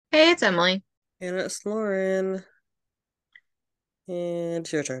Hey, it's Emily. And it's Lauren. And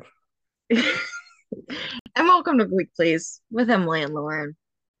it's your turn. And welcome to Week Please with Emily and Lauren.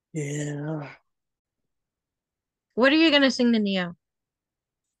 Yeah. What are you gonna sing to Neo?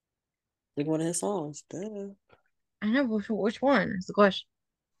 Like one of his songs. Duh. I know which one is the question.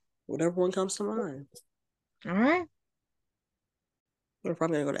 Whatever one comes to mind. All right. We're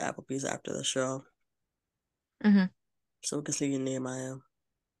probably gonna go to Applebee's after the show. Mm-hmm. So we can see you Nehemiah.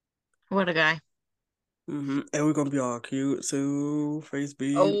 What a guy. And we're gonna be all cute too. Face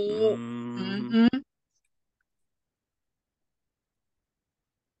beat. Oh. Mm-hmm.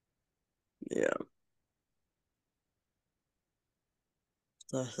 Yeah.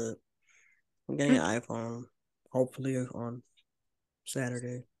 That's it. I'm getting an iPhone. Hopefully on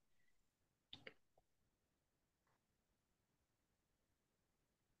Saturday.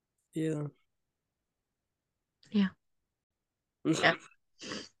 Yeah. Yeah. Yeah.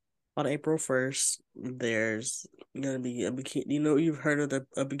 On April 1st, there's gonna be a bikini. You know, you've heard of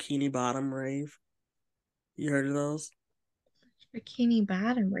a bikini bottom rave? You heard of those? Bikini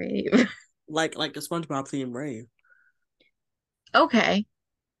Bottom rave. Like a SpongeBob themed rave. Okay.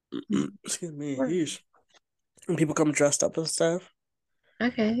 Excuse me. Sure. Yeesh. And people come dressed up and stuff.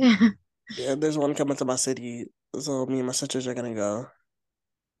 Okay. Yeah, there's one coming to my city, so me and my sisters are gonna go.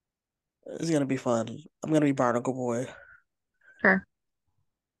 It's gonna be fun. I'm gonna be Barnacle Boy. Sure.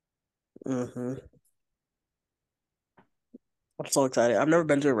 hmm I'm so excited. I've never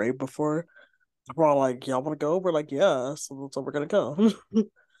been to a rave before. We're all like, "Y'all want to go?" We're like, "Yeah." So we're gonna go.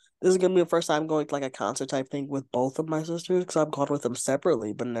 This is gonna be the first time going to like a concert type thing with both of my sisters because I've gone with them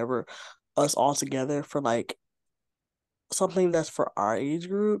separately, but never us all together for like something that's for our age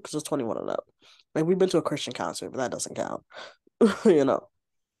group because it's 21 and up. Like we've been to a Christian concert, but that doesn't count. you know.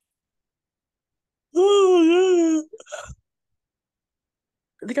 Oh yeah.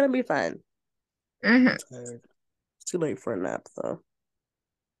 It's gonna be fine. Mm-hmm. I'm tired. It's too late for a nap though.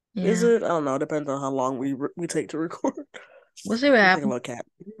 Is Yeah. it? I don't know. It depends on how long we take to record. We'll see what We take a happens. little cat.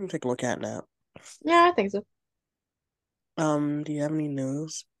 We take a little cat nap. Yeah, I think so. Do you have any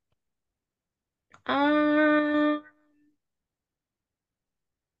news? Um,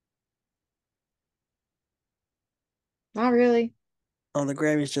 Not really. Oh, the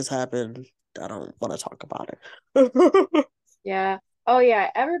Grammys just happened. I don't want to talk about it. Yeah. Oh yeah.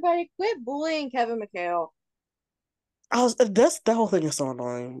 Everybody quit bullying Kevin McHale. That's that whole thing is so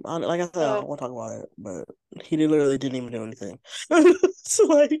annoying. Like I said, I Uh, don't want to talk about it, but he literally didn't even do anything. So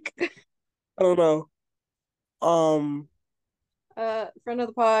like, I don't know. Um, Friend of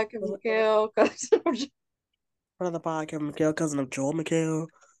the pod, Kevin McHale. Friend of the pod, Kevin McHale, cousin of Joel McHale.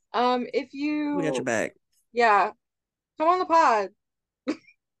 If We got your you, back. yeah, come on the pod.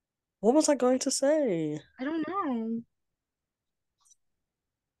 What was I going to say? I don't know.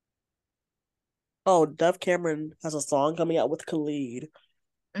 Oh, Def Cameron has a song coming out with Khalid.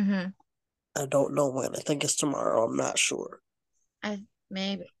 Mm-hmm. I don't know when. I think it's tomorrow. I'm not sure.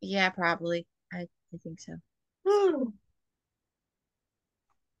 Maybe, yeah, probably. I think so.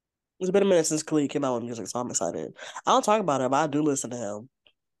 It's been a minute since Khalid came out with music, so I'm excited. I don't talk about him, but I do listen to him.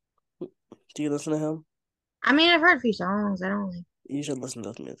 Do you listen to him? I mean, I've heard a few songs. I don't like You should listen to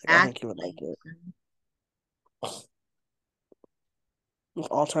his music. I think you would like actively it. listen.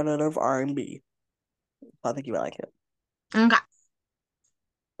 Alternative R&B. I think you would like it. Okay.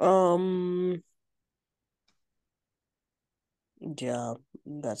 Um, yeah,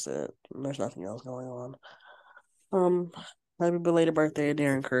 that's it. There's nothing else going on. Um, Happy belated birthday,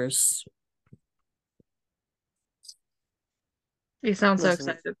 Darren Curse. You sound so That's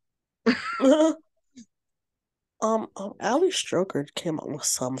it. excited. Ali Stroker came up with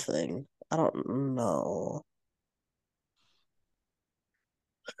something. I don't know.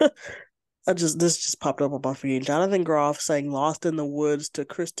 I just this just popped up on my feed. Jonathan Groff sang "Lost in the Woods" to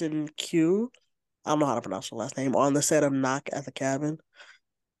Kristen Q. I don't know how to pronounce her last name on the set of Knock at the Cabin,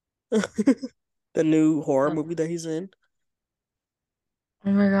 the new horror Oh, movie that he's in.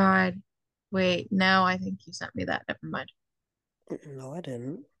 oh my God. Wait, no, I think you sent me that. Never mind. No, I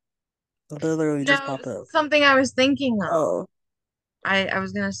didn't. It literally just No, popped up. something I was thinking of. Oh, I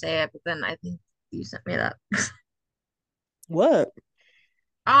was gonna say it, but then I think you sent me that. what?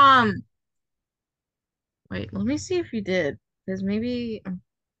 Um, Wait, let me see if you did, because maybe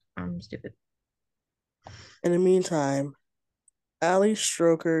I'm stupid. In the meantime, Ali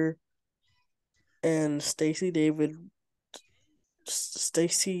Stroker and Stacy Davidowitz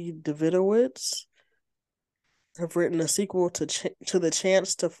have written a sequel to The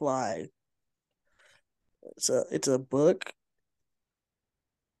Chance to Fly. It's a book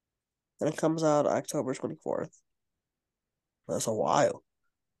and it comes out October 24th. That's a while.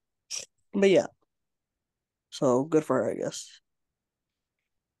 But yeah, so good for her, I guess.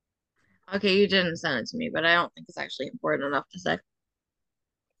 Okay, you didn't send it to me, but I don't think it's actually important enough to say.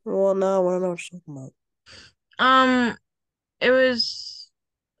 Well, now I want to know what you're talking about. Um, it was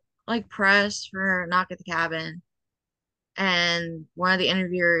like press for Knock at the Cabin, and one of the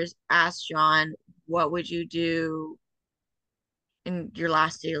interviewers asked John, "What would you do in your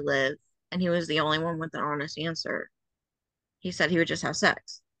last day to live?" And he was the only one with an honest answer. He said he would just have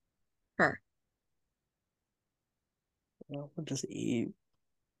sex. Her. Well, we'll just eat.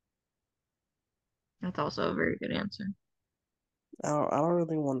 That's also a very good answer. I don't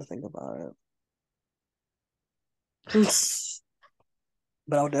really want to think about it.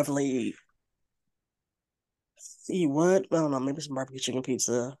 But I'll definitely eat. Eat what? I don't know. Maybe some barbecue chicken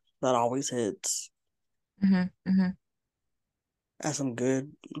pizza. That always hits. Hmm. Hmm. I had some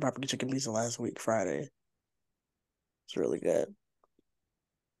good barbecue chicken pizza last week, Friday. It's really good.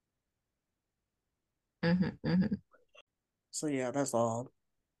 Hmm. Hmm. So yeah, that's all.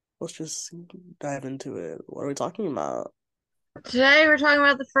 Let's just dive into it. What are we talking about? Today we're talking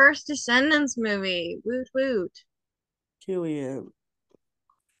about the first Descendants movie. Woot woot. Period.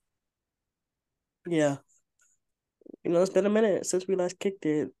 Yeah. It's been a minute since we last kicked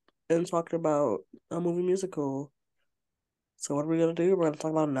it and talked about a movie musical. So what are we gonna do? We're gonna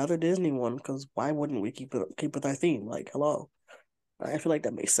talk about another Disney one because why wouldn't we keep with our theme? Like, hello. I feel like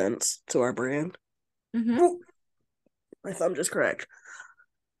that makes sense to our brand. Hmm. Ooh, my thumb just cracked.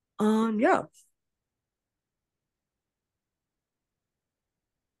 Yeah.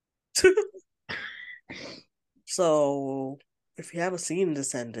 So if you haven't seen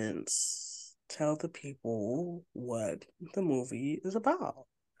Descendants, tell the people what the movie is about.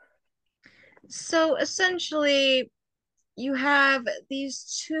 So essentially, you have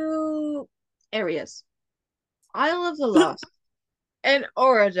these two areas, Isle of the Lost and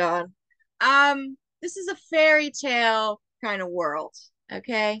Oradon. This is a fairy tale kind of world,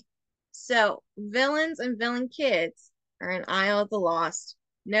 okay? So villains and villain kids are in Isle of the Lost,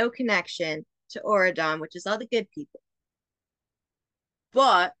 no connection to Oradon, which is all the good people.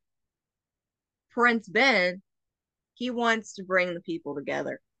 But Prince Ben, he wants to bring the people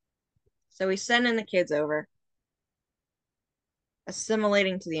together. So he's sending the kids over,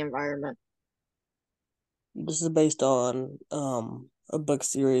 assimilating to the environment. This is based on a book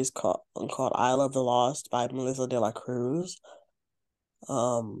series called Isle of the Lost by Melissa de la Cruz.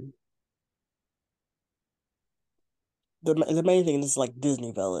 Um the main thing is like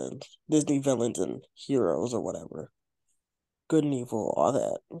Disney villains and heroes or whatever. Good and evil, all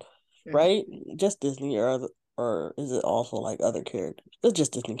that. Mhm. Right? Just Disney or is it also like other characters? It's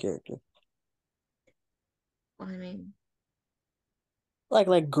just Disney characters. Well, I mean,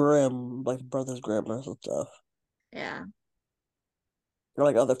 Like Grimm, like Brothers Grimm or some stuff. yeah, Or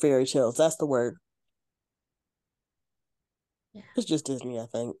like other fairy tales. That's the word. yeah, It's just Disney, I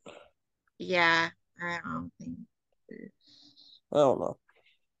think. yeah. I don't think. I don't know.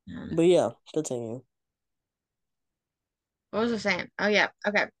 I don't know. But yeah, continue. What was I saying? Oh yeah,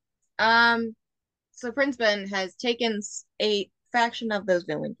 okay. Um, so Prince Ben has taken a faction of those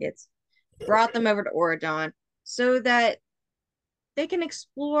villain kids, brought them over to Oradon so that they can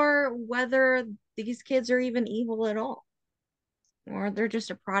explore whether these kids are even evil at all, or they're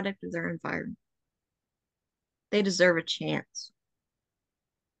just a product of their environment. They deserve a chance.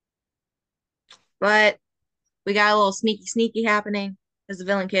 But we got a little sneaky happening because the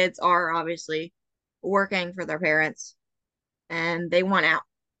villain kids are obviously working for their parents and they want out.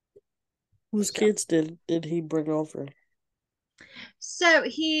 Whose So, kids did he bring over? so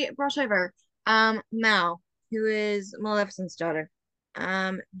he brought over Mal, who is Maleficent's daughter,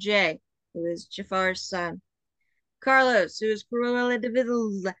 Jay, who is Jafar's son, Carlos, who is Cruella de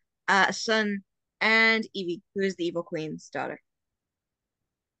Vil's son, and Evie, who is the Evil Queen's daughter.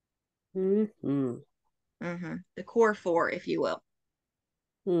 Mm-hmm. The core four, if you will.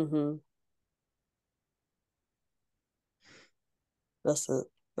 Mm-hmm. That's it.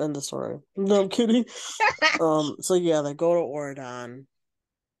 End of story. No, I'm kidding. So yeah, they go to Oradon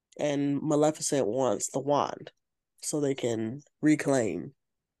and Maleficent wants the wand so they can reclaim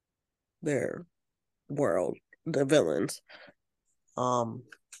their world, the villains. Um,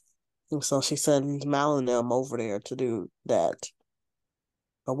 and so she sends Mal and them over there to do that.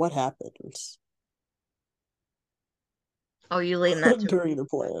 But what happens Oh, you leading that to during the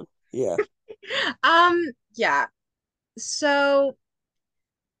plan? Yeah. yeah. So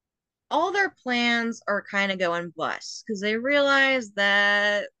all their plans are kind of going bust because they realize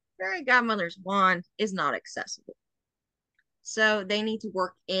that Fairy Godmother's wand is not accessible. So they need to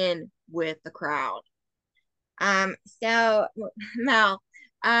work in with the crowd. So Mal,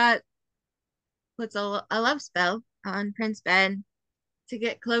 uh, puts a love spell on Prince Ben to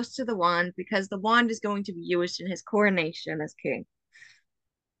get close to the wand because the wand is going to be used in his coronation as king.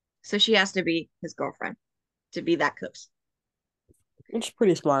 So she has to be his girlfriend to be that close. It's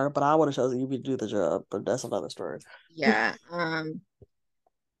pretty smart, but I would have chosen you to do the job, but that's another story. Yeah.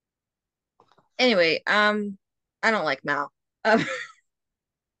 Anyway, I don't like Mal. Um,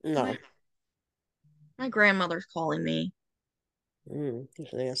 No. my my grandmother's calling me. You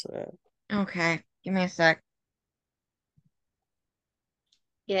should answer that. Okay, give me a sec.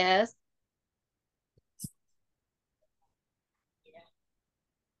 Yes.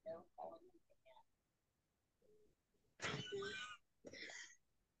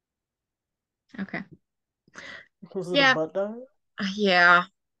 Okay. Was it a Yeah. butt dial? Yeah.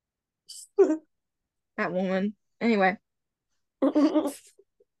 That woman. Anyway.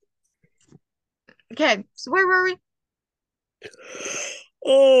 Okay. So where were we?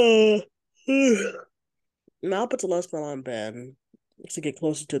 Oh. Mal puts a love spell on Ben to get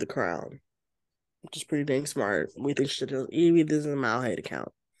closer to the crown, which is pretty dang smart. We think she should just Evie this is a Mal hate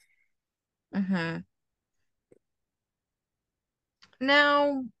account. Mm-hmm.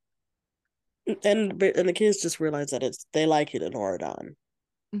 Now, And the kids just realize that it's they like it in Oradon.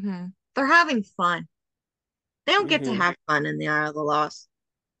 mm-hmm. They're having fun. They don't get to Mm-hmm. have fun in the Isle of the Lost.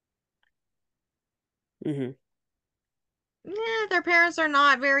 Mm-hmm. Yeah, their parents are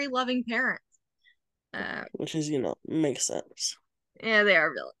not very loving parents. Uh, Which is, makes sense. yeah, they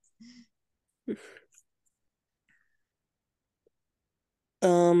are villains.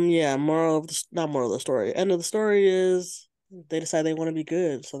 Yeah, moral of the not moral of the story. End of the story is they decide they want to be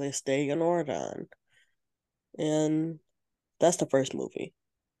good, so they stay in Oradon. And that's the first movie.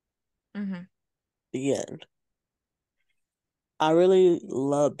 Mm-hmm. The end. I really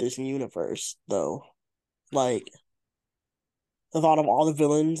love this universe though. Like the thought of all the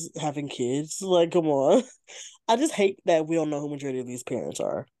villains having kids. Like, come on. I just hate that we don't know who majority of these parents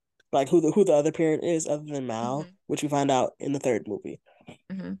are. Like who the other parent is other than Mal, Mm-hmm. which we find out in the third movie.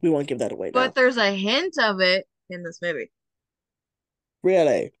 Mm-hmm. We won't give that away But now. there's a hint of it in this movie.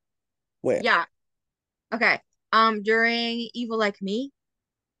 Really? Where? Yeah. Okay. During Evil Like Me,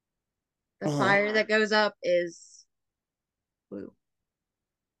 the Uh-huh. fire that goes up is blue.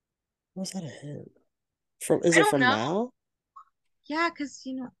 Was that a hint? Is I it don't from know. Mal? Yeah, because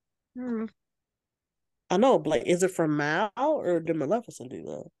I don't know. I know, but like, is it from Mal or did Maleficent do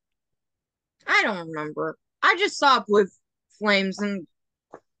that? I don't remember. I just saw blue flames and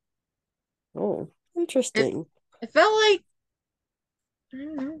Oh, it interesting. it felt like I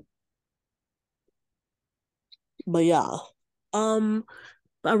don't know. But yeah, um,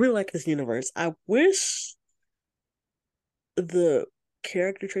 I really like this universe. I wish the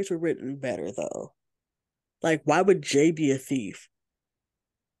character traits were written better though. Like, why would Jay be a thief?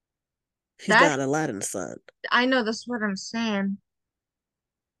 He's That not Aladdin's son. I know that's what I'm saying.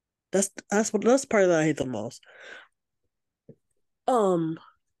 That's the part that I hate the most. Um,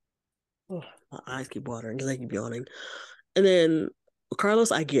 oh, my eyes keep watering because I keep yawning. And then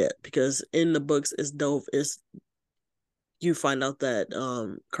Carlos, I get because in the books, it's dope. It's you find out that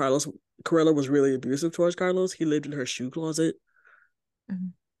Carlos Corella was really abusive towards Carlos. He lived in her shoe closet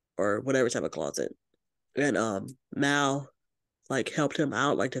Mhm. or whatever type of closet, and Mal like helped him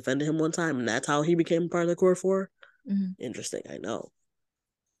out, like defended him one time, and that's how he became part of the core four. Mhm. Interesting, I know.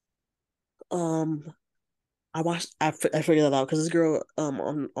 Um, I figured that out because this girl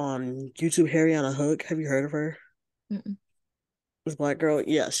on YouTube, Harry on a Hook. Have you heard of her? Mm-mm. This black girl,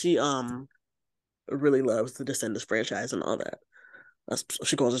 yeah, she really loves the Descendants franchise and all that.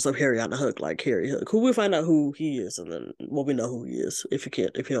 She calls herself Harry on the Hook, like Harry Hook. Who will find out who he is, and then we know who he is if you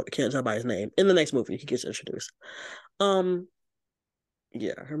can't tell by his name. In the next movie, he gets introduced. Um,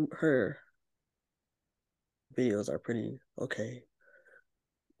 yeah, her videos are pretty okay.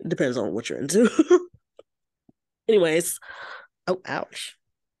 It depends on what you're into. Anyways, oh ouch!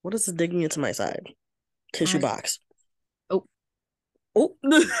 What is this digging into my side? Tissue I box. oh Oh,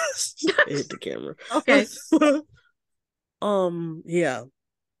 it hit the camera. okay. Yeah.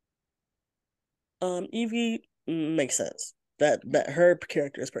 Evie makes sense. That her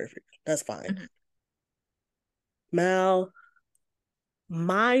character is perfect. That's fine. Mhm. Mal,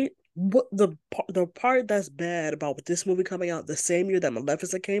 my what the part that's bad about this movie coming out the same year that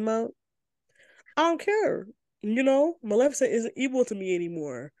Maleficent came out, I don't care. Maleficent isn't evil to me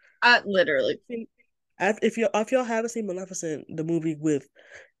anymore. Literally. If y'all haven't seen Maleficent, the movie with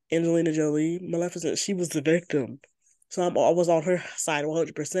Angelina Jolie, Maleficent, she was the victim. So I was on her side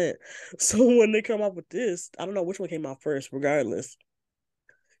 100%. So when they come out with this, I don't know which one came out first, regardless.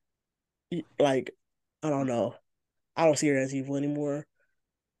 Like, I don't know. I don't see her as evil anymore.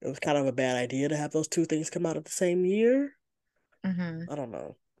 it was kind of a bad idea to have those two things come out at the same year. Mm-hmm. I don't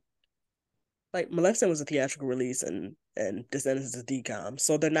know. Like Maleficent was a theatrical release and Descendants is a decom,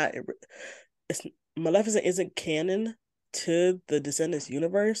 so they're not. It's Maleficent isn't canon to the Descendants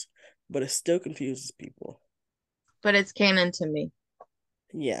universe, but it still confuses people. But it's canon to me.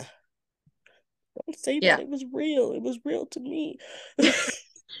 Yeah, don't say Yeah. that. It was real. It was real to me.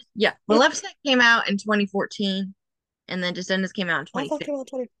 Yeah. Maleficent came out in 2014, and then Descendants came out in I thought 2015. came out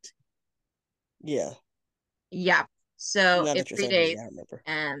 20. Yeah, Yeah. So now it that you're saying it, predates, yeah, I remember.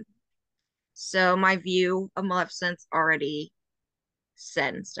 and so my view of Maleficent's already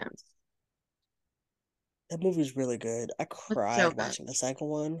set in stone. That movie's really good. I It's so cried good. watching the second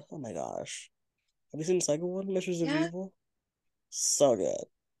one. Oh my gosh. Have you seen the second one, Mistress of Yeah. Evil? So good.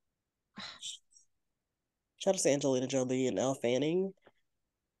 Shout out to Angelina Jolie and Elle Fanning.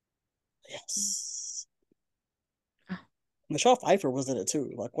 Yes. Michelle Pfeiffer was in it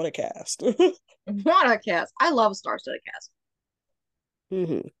too. Like, what a cast. What a cast. I love a star-studded cast.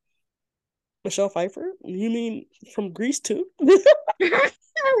 hmm Michelle Pfeiffer? You mean from Grease too?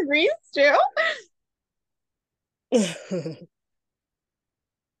 Reese too.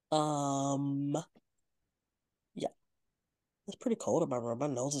 um, yeah, it's pretty cold in my room. My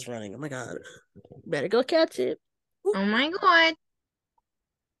nose is running. Oh my god. Better go catch it. Oh my God.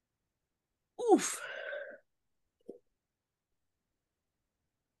 Oof.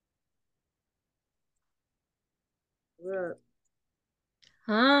 Yeah.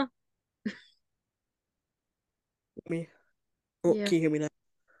 Huh? Me. Oh, Yeah. can you hear me now?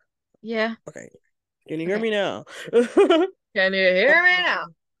 Yeah. Okay. Can you hear Okay. me now? Can you hear me now?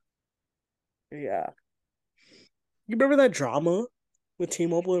 um, yeah. You remember that drama with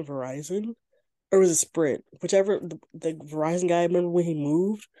T-Mobile and Verizon? Or was it Sprint? Whichever the Verizon guy, remember when he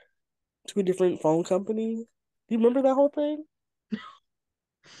moved to a different phone company? Do you remember that whole thing?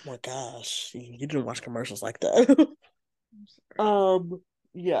 Oh my gosh, you didn't watch commercials like that. I'm sorry. um,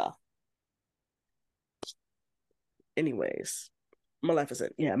 yeah. Anyways,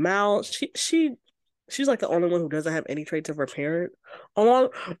 Maleficent. Yeah, Mal. She's like the only one who doesn't have any traits of her parent. Along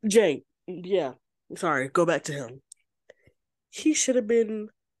Jay. Yeah. Sorry. Go back to him. He should have been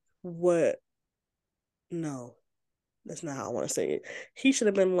what? No, that's not how I want to say it. He should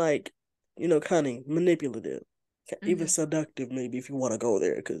have been like, cunning, manipulative, even Hmm. seductive, maybe if you want to go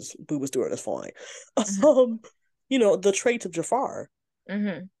there, because Booba Stewart is fine. Hmm. Um, the traits of Jafar,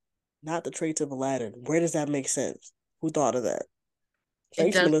 Hmm. not the traits of Aladdin. Where does that make sense? Who thought of that? It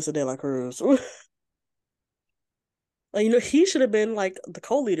Thanks, does. Melissa De La Cruz. Like, he should have been like the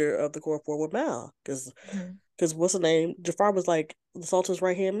co-leader of the core four with Mal, Hmm. because what's the name? Jafar was like the Sultan's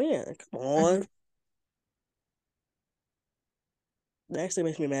right hand man. Come Hmm. on, that actually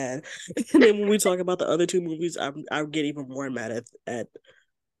makes me mad. And then when we talk about the other two movies, I get even more mad at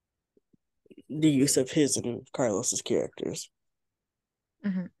the use of his and Carlos's characters.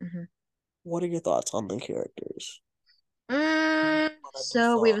 Hmm. Hmm. What are your thoughts on the characters? Before I move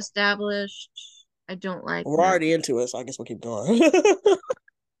So we've on, established I don't like we're Mel. already into it, so I guess we'll keep going.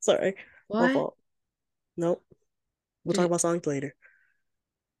 Sorry, my What? fault. Nope, we'll Did talk you? about songs later.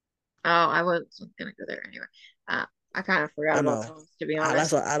 Oh, I wasn't gonna go there anyway. I kind of forgot I about know. songs, to be That's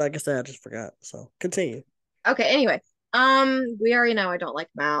honest. what like I said. I just forgot. So continue. Okay, anyway. We already know I don't like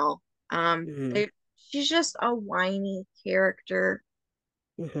Mal. hmm She's just a whiny character.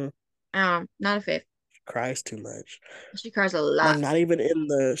 hmm Not a fave. Cries too much. She cries a Like lot. not even in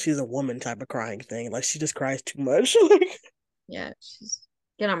the she's a woman type of crying thing. Like she just cries too much. Like Yeah, she's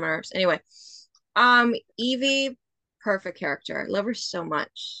get on my nerves. Anyway, Evie, perfect character. I love her so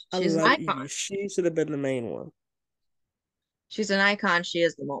much. I She's an love icon. Evie. She should have been the main one. She's an icon. She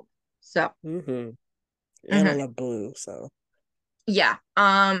is the moment. So, hmm And I mhm. love Blue. So Yeah.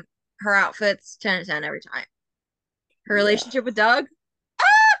 Her outfits 10 to 10 every time. Her yeah, relationship with Doug,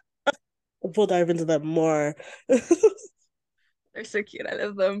 we'll dive into that more. they're so cute. I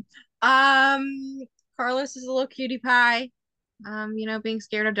love them. Um, Carlos is a little cutie pie. Being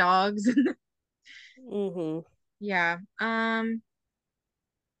scared of dogs. hmm Yeah. There's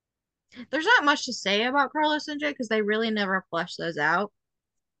not much to say about Carlos and Jay because they really never flesh those out.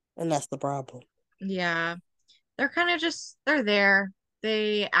 And that's the problem. Yeah. They're kind of just they're there.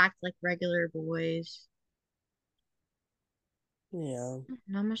 They act like regular boys. Yeah,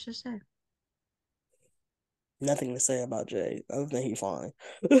 Not much to say. nothing to say about Jay other than he fine.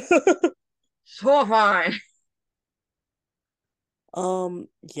 So fine.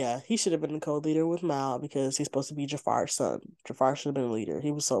 Yeah, he should have been the co-leader with Mal because he's supposed to be Jafar's son. Jafar should have been a leader.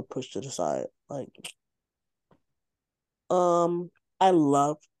 He was so pushed to the side. Like, um, I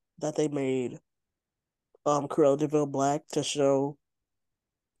love that they made Cruella de Vil black to show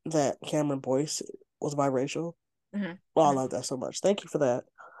that Cameron Boyce was biracial. Hmm. Oh, I Hmm. love that so much. Thank you for that.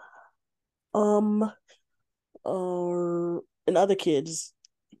 Um, and other kids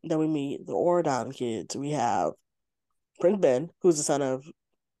that we meet, the Oradon kids, we have Prince Ben, who's the son of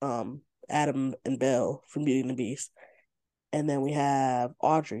Adam and Belle from Beauty and the Beast. And then we have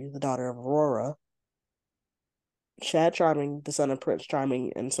Audrey, the daughter of Aurora, Chad Charming, the son of Prince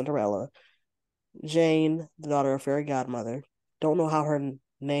Charming and Cinderella, Jane, the daughter of Fairy Godmother. Don't know how her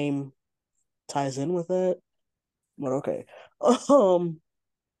name ties in with it, but okay. Um,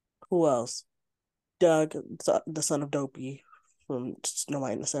 who else? Doug, the son of Dopey from Snow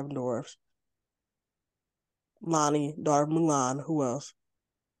White and the Seven Dwarfs. Lonnie, daughter of Mulan. Who else?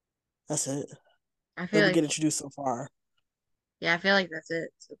 That's it. I That feel we like, get introduced so far. yeah, I feel like that's it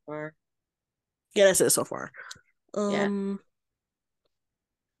so far. Yeah, that's it so far. Yeah. Um,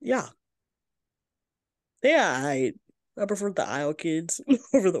 yeah, yeah. I prefer the Isle kids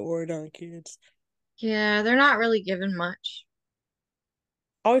over the Oregon kids. Yeah, they're not really given much.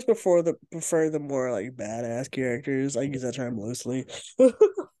 I always prefer the more like badass characters. I use that term loosely. I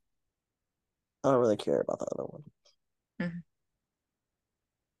don't really care about the other one. Mhm.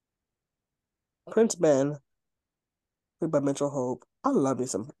 Prince Ben, played by Mitchell Hope. I love me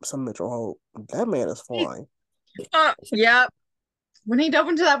some Mitchell Hope. That man is fine. Yep. When he dove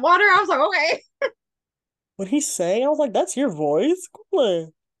into that water, I was like, okay. When he sang, I was like, "That's your voice."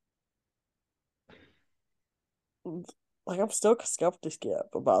 Cool. Like I'm still skeptic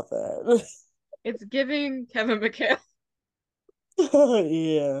about that. It's giving Kevin McHale.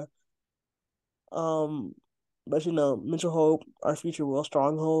 Yeah. Um, but Mitchell Hope, our future Will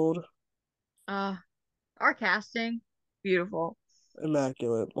Stronghold, Uh, our casting, beautiful.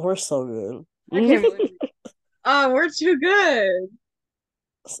 immaculate. We're so good. I can't believe it. Oh, we're too good.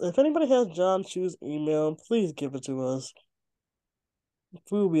 If anybody has John Chu's email, please give it to us.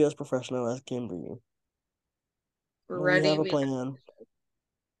 We will be as professional as can be. We're We ready. have a We plan.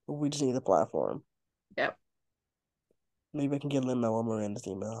 We just need a platform. Yep. Maybe I can get Lin-Manuel Miranda's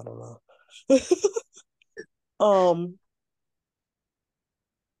email. I don't know.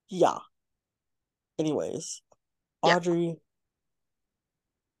 Yeah. Anyways, Yeah. Audrey,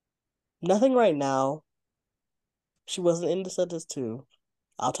 nothing right now. She wasn't in Descendants 2.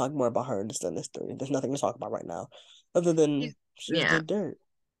 I'll talk more about her in Descendants 3. There's nothing to talk about right now, other She's- than she just Yeah. did dirt.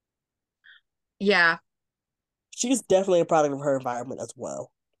 Yeah. She's definitely a product of her environment as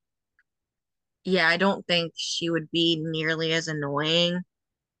well. Yeah. I don't think she would be nearly as annoying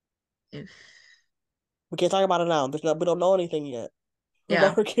if, We can't talk about it now. We don't know anything yet about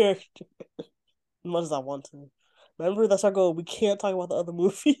yeah. her character as much as I want to. Remember, that's our goal. We can't talk about the other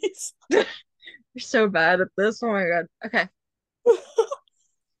movies. You're so bad at this. Oh my God. Okay.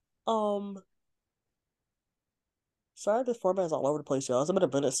 um, Sorry, this format is all over the place, y'all. It's been a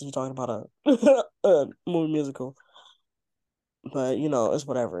minute since you're talking about a, a movie musical, but it's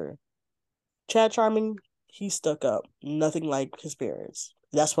whatever. Chad Charming, he stuck up. Nothing like his parents.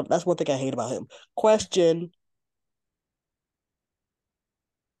 That's one thing I hate about him. Question: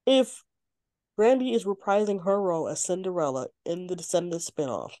 If Brandy is reprising her role as Cinderella in the Descendants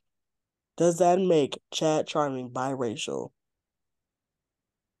spinoff, does that make Chad Charming biracial?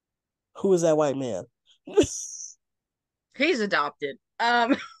 Who is that white man? He's adopted.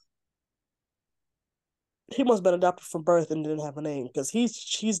 He must have been adopted from birth and didn't have a name because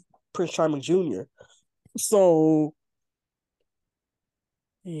she's Prince Charming Jr. So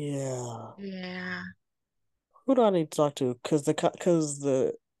yeah, Yeah. who do I need to talk to? Because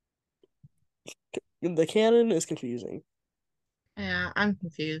the canon is confusing. Yeah. I'm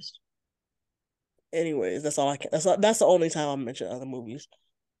confused. Anyways, that's all I can. That's the only time I mention other movies.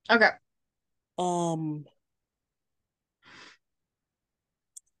 Okay. Um,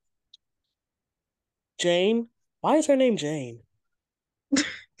 Jane. Why is her name Jane?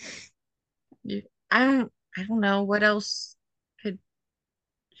 You, I don't know what else could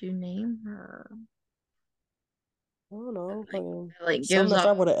you name her. I don't know. Like Something gives that off.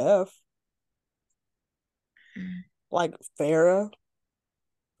 start with an F, like Farrah,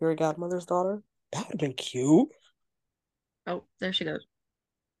 Fairy Godmother's daughter. That would have been cute. Oh, there she goes.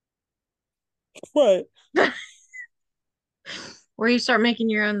 What? Where you start making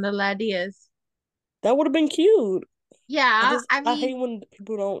your own little ideas. That would have been cute. Yeah, I I hate mean, when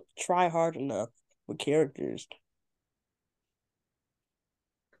people don't try hard enough with characters.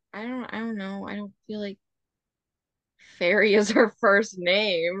 I don't know. I don't feel like Fairy is her first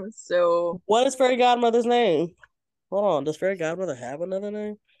name, so What is Fairy Godmother's name? Hold on. Does Fairy Godmother have another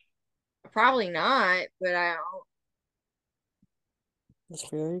name? probably not. But I don't. Does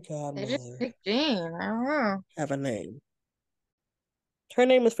Fairy They just Godmother picked Jane. I don't know. have a name? Her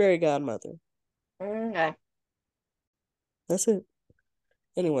name is Fairy Godmother. Okay. That's it.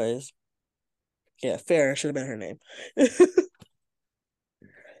 Anyways, yeah, Fair should have been her name.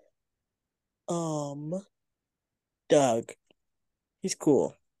 um, Doug. He's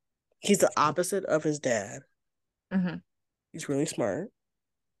cool. He's the opposite of his dad. Hmm. He's really smart.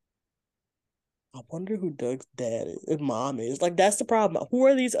 I wonder who Doug's dad is, and mom is. Like, that's the problem. Who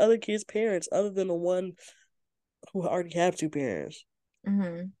are these other kids' parents other than the one who already have two parents?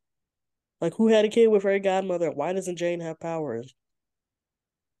 Hmm. Like, who had a kid with her godmother? Why doesn't Jane have powers?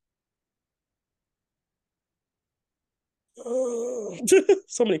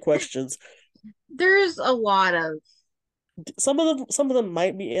 So many questions. There's a lot of Some of them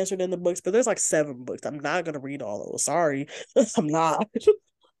might be answered in the books, but there's like 7 books. I'm not gonna read all of them. Sorry, I'm not.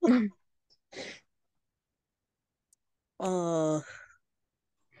 uh,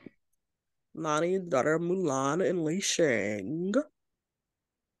 Nani, the daughter of Mulan and Li Shang.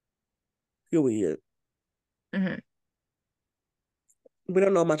 You idiot. Mhm. We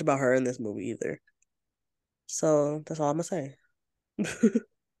don't know much about her in this movie either. So that's all I'm gonna say.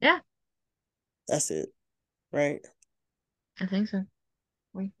 Yeah, That's it, right? I think so.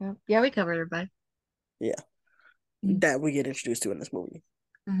 Yeah, we covered everybody. Yeah, Mhm. that we get introduced to in this movie.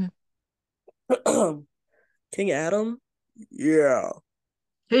 Mhm. King Adam, yeah.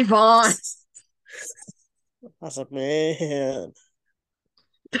 Hey, Vaughn. I was like, man,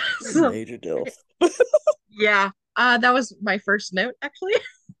 So, major deal. yeah, that was my first note actually.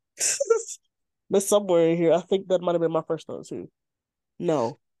 But somewhere in here, I think that might have been my first note too.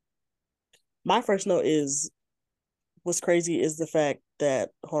 No, my first note is what's crazy is the fact that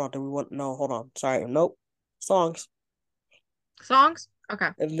hold on, do we want no, hold on. Sorry, nope. Songs Songs.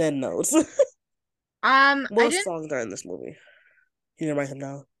 Okay. and then notes. I What didn't. songs are in this movie? You didn't write them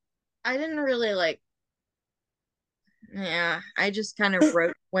down. I didn't really like. Yeah, I just kind of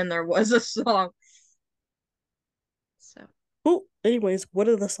wrote when there was a song. So, Oh, anyways, what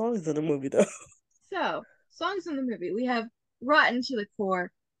are the songs in the movie though? songs in the movie we have "Rotten to the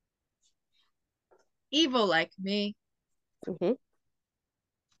Core," "Evil Like Me." Mm-hmm.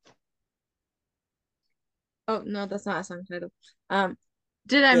 Oh no, that's not a song title. Um,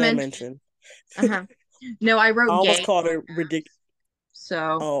 did I Did I mention? mention? Uh-huh. No, I I wrote almost "Gay called it ridiculous. Romance,"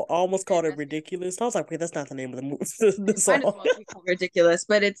 so Oh, I almost I called it messed it. ridiculous. I was like, wait, that's not the name of the movie. The It might as song. well be called ridiculous,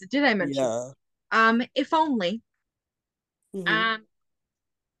 but it's did I mention? Yeah. If only. Mm-hmm. Um,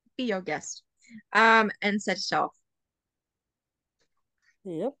 be your guest. And set it off.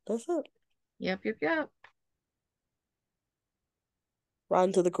 Yep, that's it. Yep, yep, yep.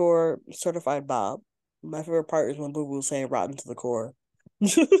 Rotten to the core, certified Bob. My favorite part is when Boo Boo saying rotten to the core.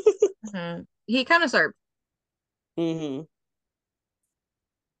 He kind of served. hmm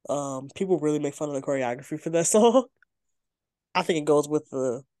People really make fun of the choreography for that song. I think it goes with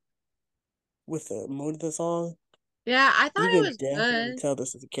the mood of the song. Yeah, I thought You it can was definitely good. tell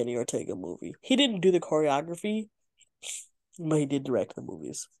this is a Kenny Ortega movie. He didn't do the choreography, but he did direct the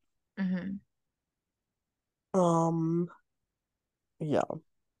movies. Hmm. Um, yeah,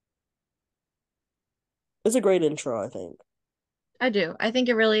 it's a great intro, I think. I do. I think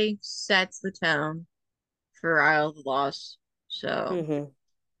it really sets the tone for Isle of the Lost. So hmm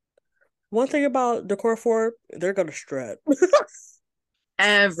One thing about the core four, they're gonna strut.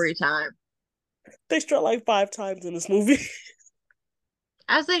 every time, They strut like 5 times in this movie.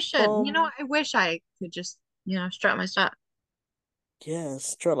 as they should. Um, I wish I could just, strut my stuff. yes,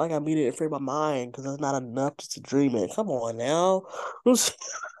 strut like I mean it and free my mind because that's not enough just to dream it. Come on now.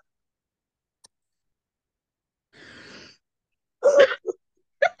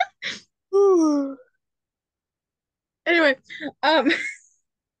 Anyway, um,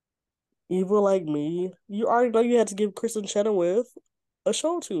 Evil like me. You already know you had to give Kristen Chenoweth a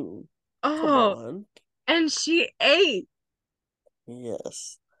show to. Come oh, on. and she ate.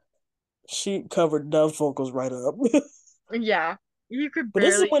 Yes. She covered Dove's vocals right up. Yeah, you could But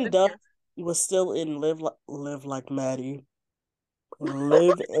this is barely when even Dove hear. was still in Live Like Maddie.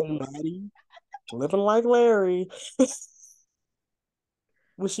 Live and Maddie. Living like Larry.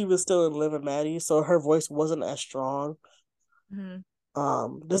 When she was still in Live and Maddie, so her voice wasn't as strong. Mhm.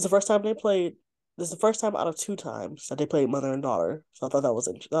 This is the first time they played. This is the first time out of 2 times that they played mother and daughter. So I thought that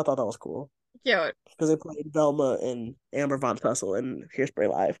was cool Cute. because they played Velma and Amber Von Tussle in Hairspray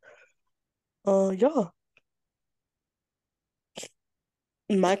Live. Yeah.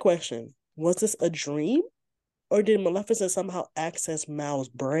 My question was: this a dream, or did Maleficent somehow access Mal's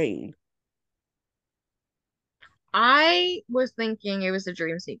brain? I was thinking it was a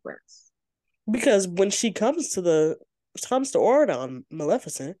dream sequence. Because when she comes to Oradon,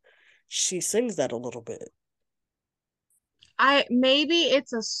 Maleficent, she sings that a little bit. I maybe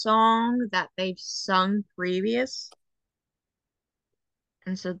it's a song that they've sung previous,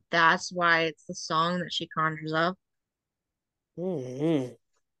 and so that's why it's the song that she conjures up. Mm-hmm.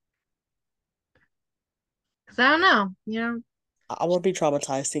 Because I don't know, you know. I would be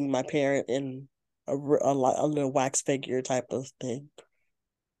traumatized seeing my parent in a little wax figure type of thing.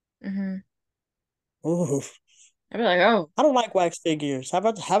 Hmm. Ooh. I'd be like, oh, I don't like wax figures. Have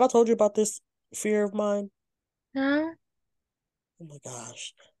I told you about this fear of mine? no. Oh my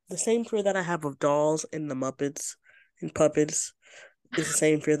gosh. The same fear that I have of dolls and the Muppets and puppets is the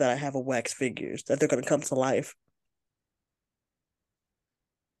same fear that I have of wax figures, that they're gonna come to life.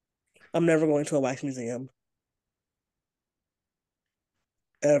 I'm never going to a wax museum.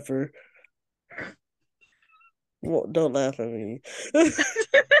 Ever. Well, don't laugh at me. I'm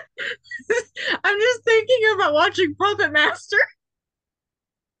just thinking about watching Puppet Master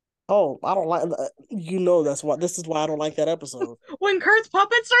Oh, I don't like you know that's why this is why I don't like that episode. when Kurt's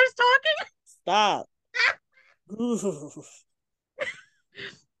puppet starts talking. Stop.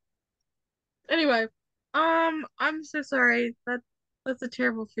 Anyway, I'm so sorry. That's a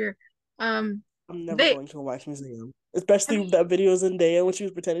terrible fear. Um, I'm never they, going to a wax museum. I Especially mean, that video of Zendaya when she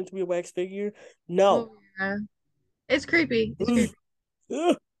was pretending to be a wax figure. No. oh yeah, it's creepy. It's creepy.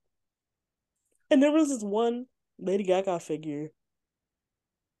 Ugh. And there was this one Lady Gaga figure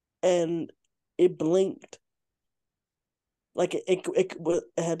and it blinked. Like it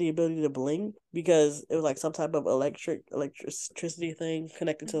had the ability to blink because it was like some type of electricity thing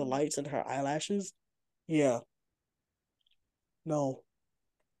connected to the Mhm. lights in her eyelashes. Yeah. No.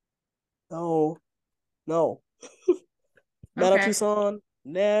 No. No. Madame Okay. Tussauds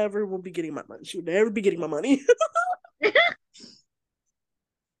never will be getting my money. She would never be getting my money.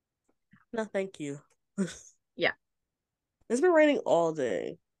 No, thank you. Yeah, It's been raining all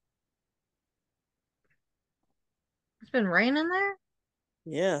day. it's been raining there.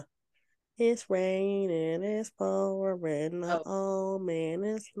 Yeah. It's raining, it's pouring, the Oh, old man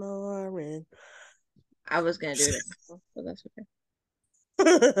is snoring. I was gonna do it, so that's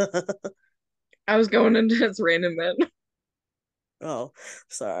okay. I was going into it's raining then. Oh,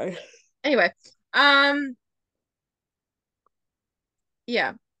 sorry. Anyway,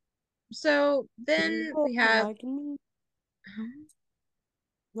 yeah. So then People we have like me.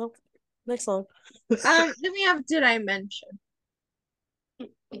 Nope. Next song. then we have Did I Mention?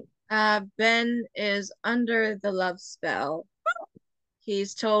 Ben is under the love spell.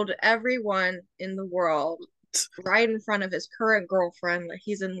 He's told everyone in the world, right in front of his current girlfriend, that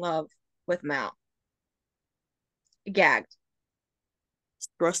he's in love with Mal. Gagged.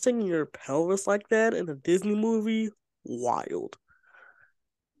 Thrusting your pelvis like that in a Disney movie, wild.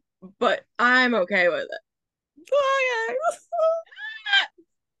 But I'm okay with it.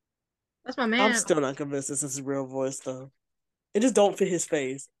 That's my I'm man. still not convinced this is his real voice though. It just don't fit his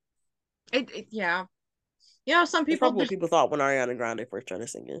face. Yeah. You know, some That's people probably what just, people thought when Ariana Grande first started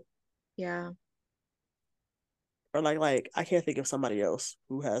singing. yeah. Or like I can't think of somebody else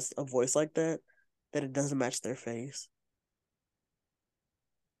who has a voice like that that it doesn't match their face.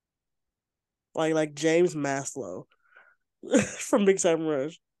 Like James Maslow from Big Time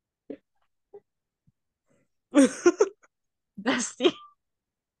Rush. Bestie.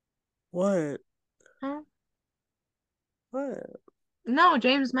 What? Huh? What? No,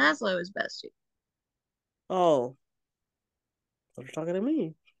 James Maslow is bestie. Oh, you're talking to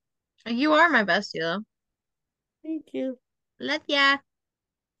me. You are my bestie, though. Thank you. Love ya.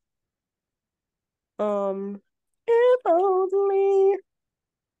 If only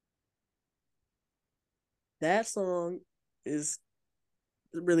that song is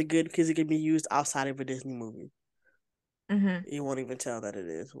really good because it can be used outside of a Disney movie. Hmm. You won't even tell that it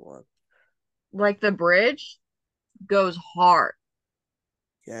is one. Like the bridge goes hard.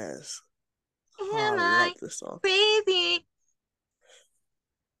 Yes. Oh, Am I I love this song. crazy?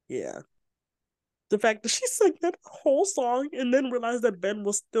 Yeah. The fact that she sang that whole song and then realized that Ben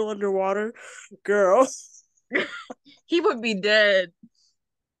was still underwater, girl. He would be dead.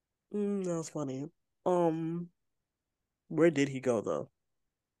 That was funny. Um, where did he go though?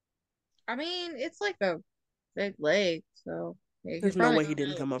 I mean, it's like a big lake, so yeah, he's There's no probably way he not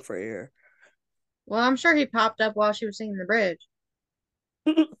didn't out. come up for air. Well, I'm sure he popped up while she was singing the bridge.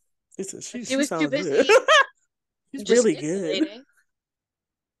 He said, But she she was too sounds good. busy She's really good. gesticulating.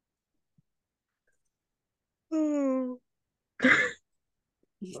 Oh.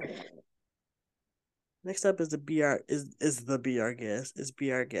 Next up is the BR is the BR guest. Is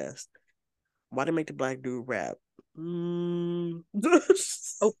BR guest. Why did make the black dude rap? Mm.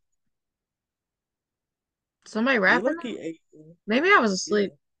 Oh, somebody He rapping look that? he Maybe I was yeah.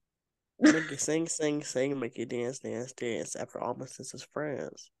 asleep. Make you sing, sing, sing, make you dance, dance, dance after all my sister's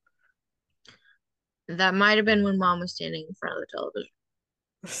friends. That might have been when mom was standing in front of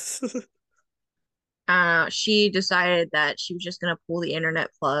the television. She decided that she was just gonna pull the internet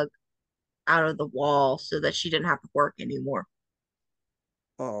plug out of the wall so that she didn't have to work anymore.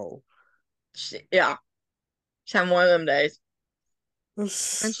 Oh. Yeah, she's having one of them days. And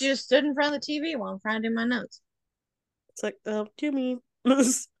she It's just stood in front of the TV while I'm trying to do my notes. like, Kimmy.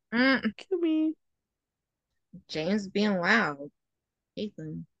 Mm, Kimmy. James being loud.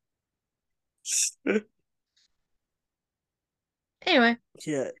 Ethan. Anyway,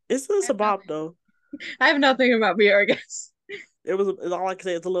 Yeah, it's I a have bop nothing. though. I have nothing about VR, I guess. It's all I can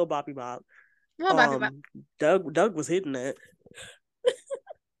say. It's a little boppy bop. Well, bye. Doug was hitting that.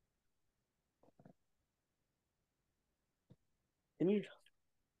 And you,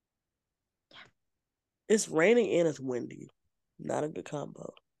 it's raining and it's windy. Not a good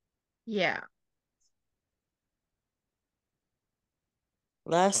combo. Yeah.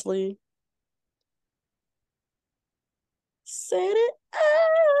 Lastly, set it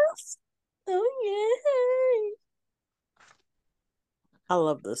off. Oh yeah. I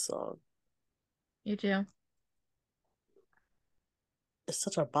love this song. You too. It's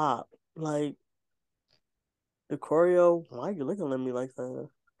such a bop. Like the choreo. Why are you looking at me like that?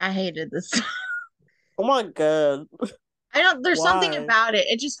 I hated this. Oh my god. I don't, there's something Why? about it.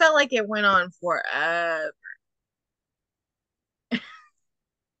 It just felt like it went on forever.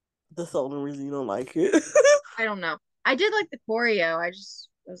 That's the only reason you don't like it. I don't know. I did like the choreo. I just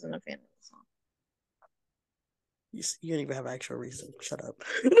wasn't a fan of the song. You don't even have actual reason. Shut up.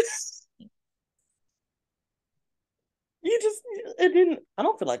 You just it didn't. I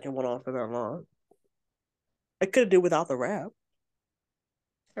don't feel like it went on for that long. I could have did without the rap.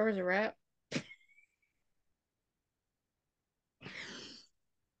 There was a rap.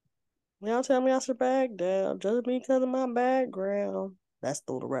 Y'all tell me I should back down just because of my background. That's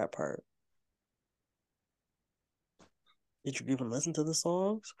the little rap part. Did you even listen to the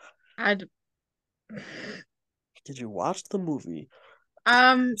songs? I Did you watch the movie?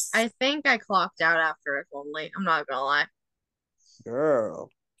 I think I clocked out after If Only. I'm not gonna lie. Girl,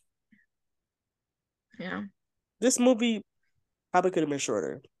 Yeah. this movie probably could have been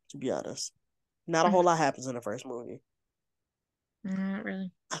shorter, to be honest. Not a whole lot happens in the first movie. Not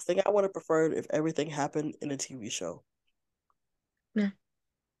really. I think I would have preferred if everything happened in a TV show. Yeah.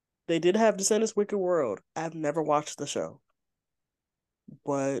 They did have Descendants Wicked World. I've never watched the show,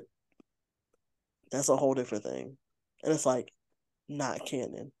 but that's a whole different thing. And it's like not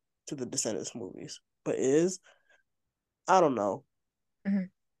canon to the Descendants movies, but is. I don't know. Mhm.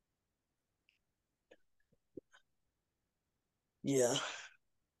 Yeah.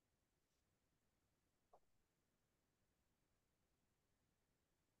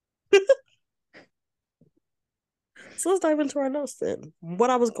 So let's dive into our notes then. What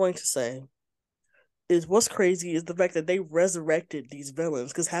I was going to say is what's crazy is the fact that they resurrected these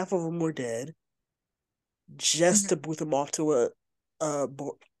villains because half of them were dead just Mhm. to boot them off to a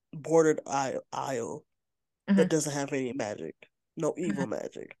bordered isle that Mhm. doesn't have any magic, no evil Mhm.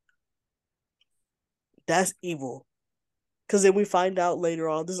 magic. That's evil. Because then we find out later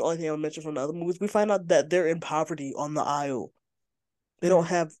on, this is the only thing I'll mention from the other movies, we find out that they're in poverty on the isle. They don't Mhm.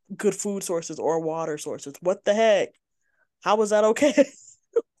 have good food sources or water sources. What the heck? How was that okay?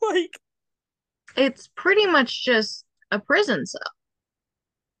 Like, It's pretty much just a prison cell.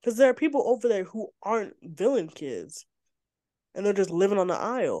 because there are people over there who aren't villain kids, and they're just living on the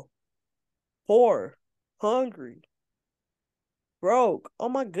isle, poor, hungry, broke. Oh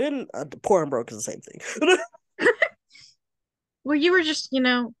my goodness, poor and broke is the same thing. Well, you were just,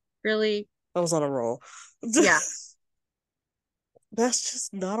 really, I was on a roll. yeah. That's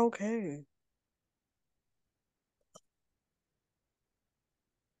just not okay.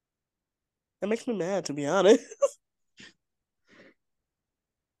 That makes me mad, to be honest.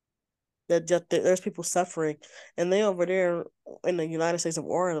 That just there's people suffering, and they over there in the United States of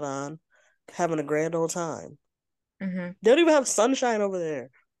Oregon having a grand old time. Hmm. They don't even have sunshine over there.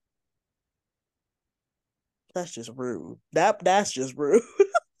 That's just rude. That's just rude.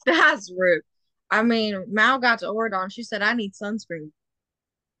 That's rude. I mean, Mal got to Oregon. She said, I need sunscreen.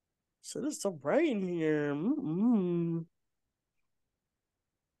 So it's so bright in here. Mm-mm.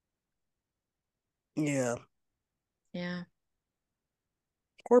 Yeah, Yeah.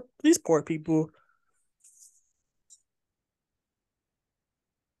 poor these poor people.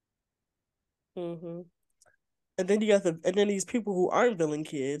 Mm-hmm. And then you got and then these people who aren't villain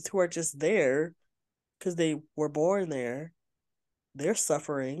kids who are just there because they were born there. They're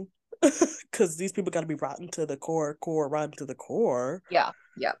suffering because these people got to be rotten to the core, rotten to the core. Yeah.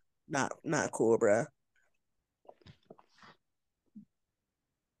 Yeah. Not cool, bruh.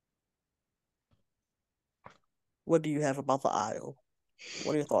 What do you have about the aisle?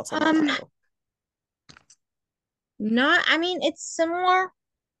 What are your thoughts on the Um, aisle? not, I mean, it's similar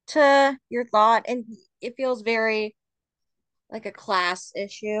to your thought, and it feels very like a class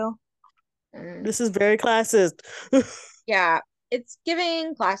issue. Mm, This is very classist. yeah, it's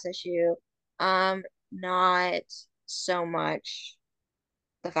giving class issue. Not so much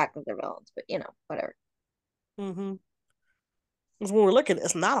the fact that they're villains, but whatever. Mm-hmm. Because when we're looking,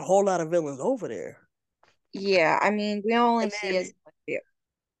 it's not a whole lot of villains over there. Yeah, I mean, we only And see then, a select few.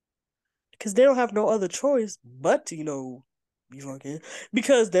 because they don't have no other choice but to, be fucking,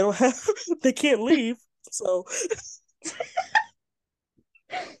 because they don't have, they can't leave. So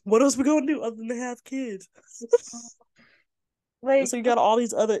what else we gonna do other than have kids? And Like, so you got all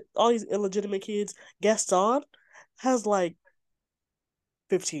these illegitimate kids. Gaston has like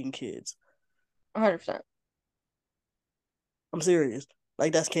 15 kids. 100%. I'm serious.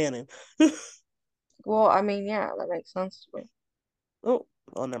 Like that's canon. Well, I mean, yeah, that makes sense to me. Oh,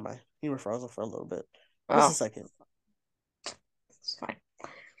 oh, never mind. You were frozen for a little bit. Just a Oh, second. it's fine.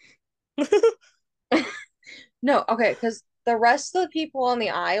 No, okay, because the rest of the people on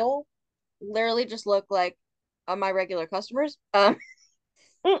the aisle literally just look like my regular customers.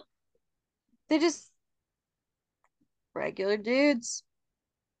 They just regular dudes,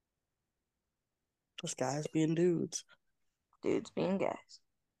 Just guys being dudes. dudes being guys.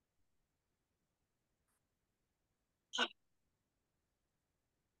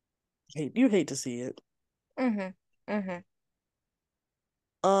 You hate to see it. Mm-hmm.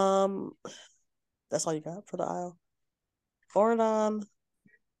 Mm-hmm. Um, that's all you got for the aisle. Ordon.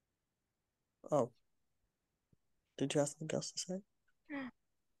 Oh, did you have something else to say?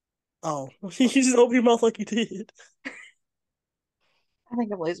 Oh, you just open your mouth like you did. I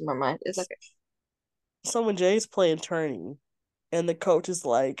think I'm losing my mind. It's okay. So when Jay's playing turning, and the coach is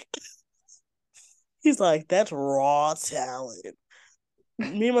like, he's like, "That's raw talent."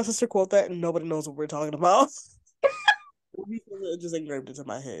 Me and my sister quote that, and nobody knows what we're talking about. It just engraved into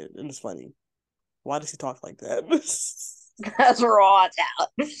my head, and it's funny. Why does he talk like that? That's raw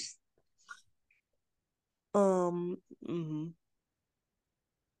talent. Mhm.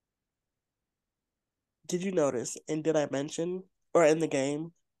 Did you notice, and did I mention, or in the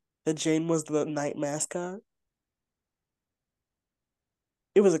game, that Jane was the night mascot?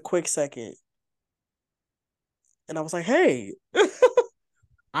 It was a quick second, and I was like, "Hey."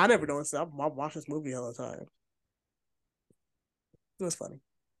 I never noticed that. I watch this movie all the time. It was funny.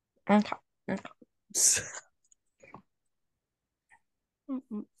 Okay. Okay.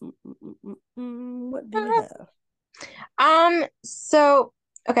 What do you have? So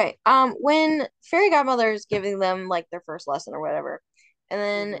okay, when Fairy Godmother is giving them like their first lesson or whatever, and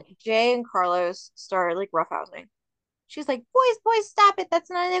then Mm-hmm. Jay and Carlos start like roughhousing. She's like, "Boys, boys, stop it. That's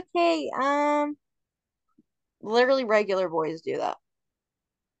not okay." Literally regular boys do that.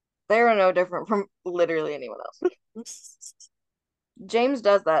 They're no different from literally anyone else. James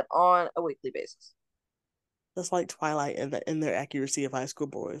does that on a weekly basis. That's like Twilight in their accuracy of high school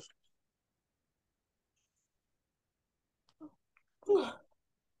boys.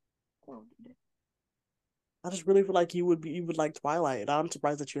 I just really feel like you would like Twilight, and I'm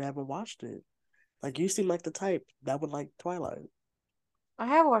surprised that you haven't watched it. Like you seem like the type that would like Twilight, I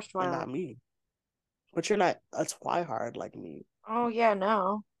have watched and not Twilight. me. But you're not a Twihard like me. Oh yeah,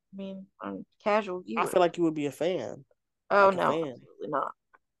 no. I mean, I'm a casual I viewer. feel like you would be a fan, Oh like a no, fan. absolutely not.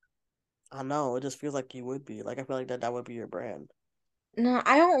 I know it just feels like you would be. Like I feel like that would be your brand. No,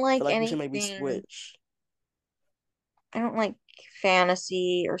 I don't I like feel like we should maybe anything. switch. I don't like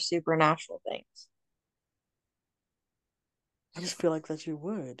fantasy or supernatural things. I just feel like that you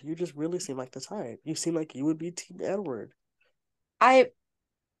would. You just really seem like the type. You seem like you would be Team Edward. I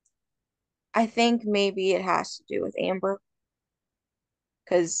I think maybe it has to do with Amber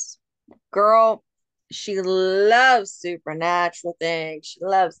because girl, she loves supernatural things. She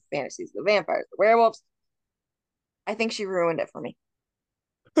loves the fantasies, the vampires, the werewolves. I think she ruined it for me.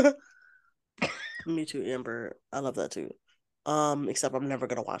 Me too, Amber. I love that too. Except I'm never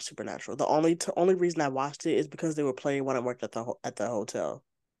gonna watch Supernatural. The only reason I watched it is because they were playing when I worked at the hotel.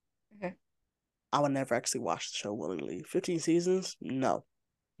 Mhm. I would never actually watch the show willingly. 15 seasons? No,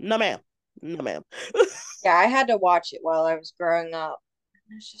 no, ma'am, no, ma'am. Yeah, I had to watch it while I was growing up.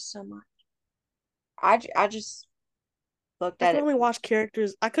 It's just so much. I just looked I at can it only from watch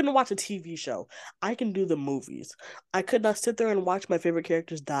characters. I couldn't watch a TV show. I can do the movies. I could not sit there and watch my favorite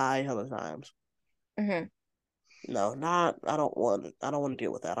characters die hella times. hmm No, not. I don't want. I don't want to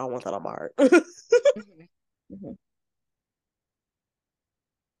deal with that. I don't want that on my heart. hmm hmm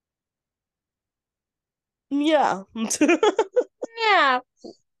Yeah. Yeah.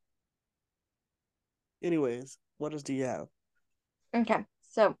 Anyways, what else do you have? Okay.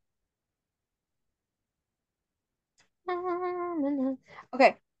 So,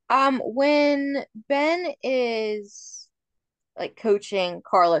 okay. When Ben is like coaching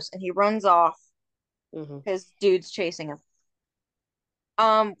Carlos and he runs off Hmm. because dude's chasing him.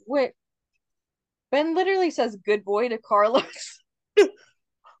 What Ben literally says good boy to Carlos.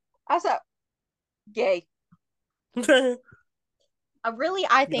 I said gay. Really,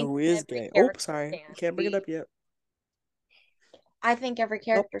 I You know think who is every gay? Oh, character sorry. can Can't bring it be. up yet. I think every Oh.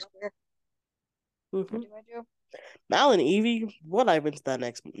 character's queer. What Hmm. do I do? Mal and Evie, we'll dive into that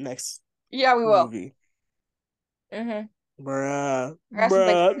next Yeah, we will. movie. Mm-hmm. Bruh. I got some things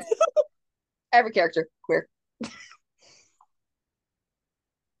to Bruh. say. Every character queer.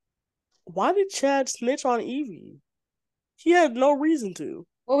 Why did Chad snitch on Evie? He had no reason to.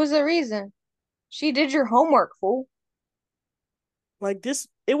 What was the reason? She did your homework, fool. Like this,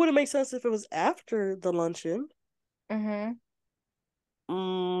 it would have made sense if it was after the luncheon. Mm-hmm.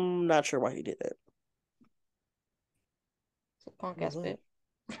 Not sure why he did Punk ass bitch.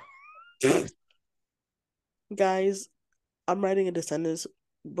 that. Guys, I'm writing a Descendants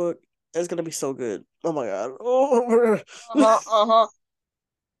book. It's gonna be so good. Oh my god. Oh, Uh-huh, uh-huh.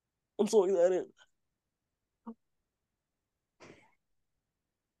 I'm so excited.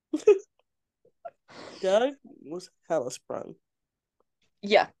 Doug was hella sprung.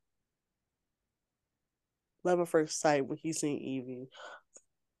 Yeah. Love at first sight when he seen Evie.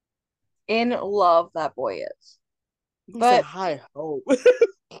 In love that boy is. He said, But "Hi, hope."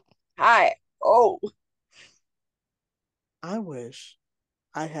 hi. Oh, I wish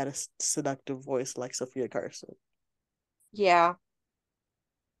I had a seductive voice like Sophia Carson. yeah.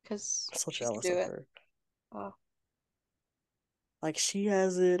 Because I'm so she could jealous do of it. her. Oh, Like she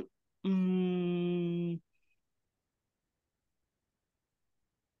has it. Mm,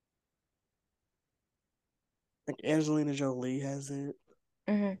 like Angelina Jolie has it.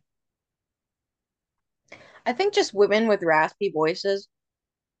 hmm. I think just women with raspy voices.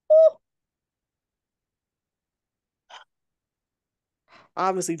 Oh,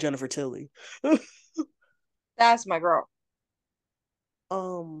 Obviously Jennifer Tilly. that's my girl.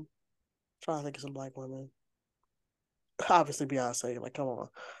 Trying to think of some black women. Obviously Beyonce. Like, come on.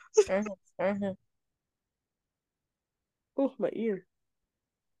 Hmm. Hmm. Oh, my ear.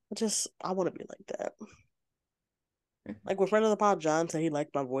 I want to be like that. Like when friend of the pod John said he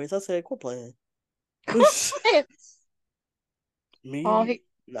liked my voice, I said, quit playing. Oh, Me,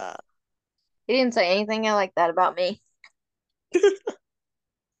 nah. he didn't say anything like that about me. All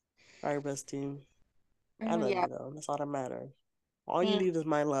right, best team. I love Yeah. you though. That's all that matters. All you Mm, need is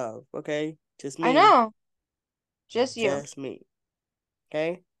my love, okay? Just I me. know. Just you. Just me.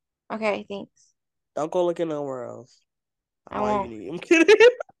 Okay? Okay, thanks. Don't go looking nowhere else. I'm I all you won't. need. I'm kidding.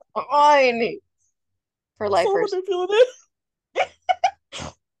 I need for So lifers. manipulative.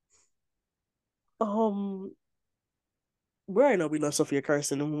 Um, we already know we love Sophia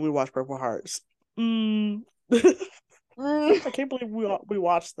Carson when we watch Purple Hearts. Mm. Mm. I can't believe we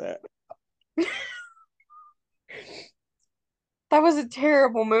watched that. That was a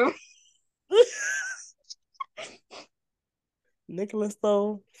terrible movie. Nicholas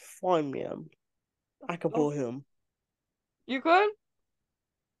though, fine man. I could pull him. You could?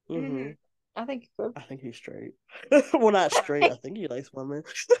 Hmm. Mm-hmm. I think you could. I think he's straight. Well, not straight. I think he likes women.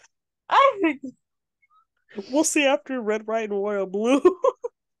 I think We'll see after Red, White, and Royal Blue.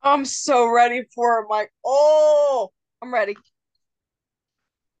 I'm so ready for it, Mike. Oh, I'm ready.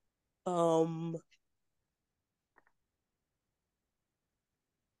 um,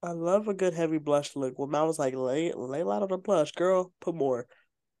 I love a good heavy blush look. Well, Mom was like, lay out on the blush, girl. Put more,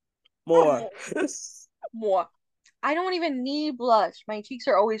 more. More, more. I don't even need blush. My cheeks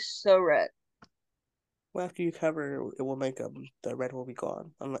are always so red. Well, after you cover, it will make the red will be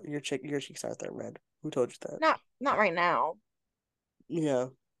gone. Your cheeks aren't that red. Who told you that? Not right now. Yeah,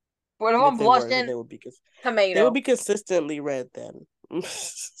 But if and I'm if they were, then blushing, they would tomato. be consistently red. Then, um,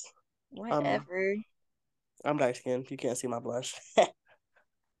 Whatever. I'm dark skinned. You can't see my blush.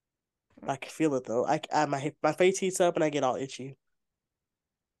 I can feel it though. My face heats up and I get all itchy.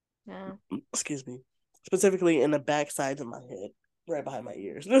 Yeah. Excuse me. Specifically in the back sides of my head, right behind my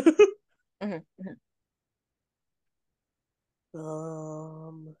ears. Hmm. Hmm.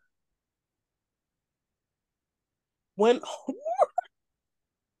 um, when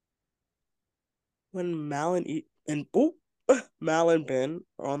when Mal and Mal and Ben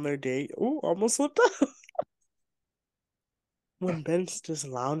are on their date. Ooh, almost slipped up. When Ben's just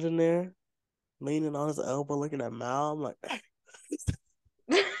lounging there, leaning on his elbow, looking at Mal, I'm like,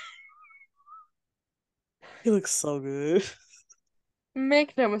 He looks so good.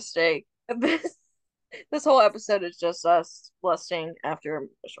 Make no mistake. This whole episode is just us lusting after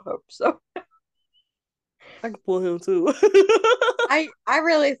Mr. Hope. So I could pull him too. I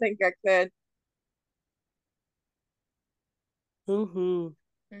really think I could. hmm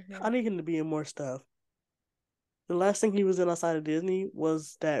I Hmm. need him to be in more stuff. The last thing he was in outside of Disney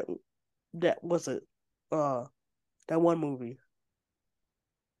was that was it. Uh that one movie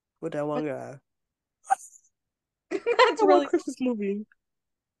with that one guy. That's That one really Christmas movie.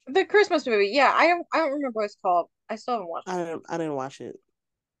 the Christmas movie. Yeah, I don't remember what it's called. I still haven't watched it. I didn't watch it.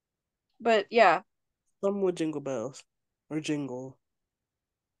 But yeah. Something with Jingle Bells. Or Jingle.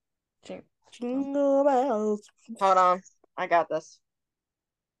 Jing- Jingle bells. Hold on. I got this.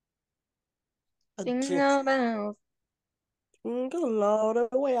 A Jingle bells. jingle all the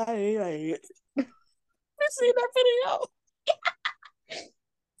way. You see that video?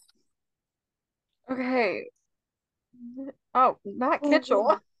 Okay. Oh, not Oh,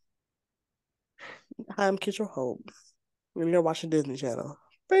 Kitchell. hi, I'm Kitcher Hope. And you're watching Disney Channel.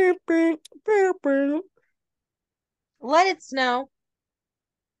 Bing, bing, bing, bing. Let it snow.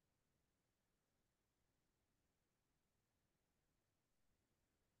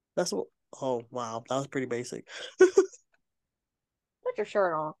 That's what. Oh wow, that was pretty basic. Put your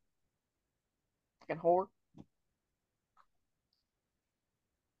shirt on. Fucking whore.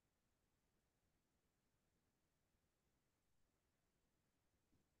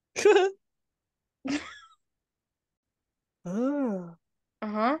 ah,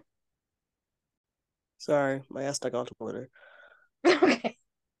 Uh-huh. sorry, my ass stuck on Twitter. Okay.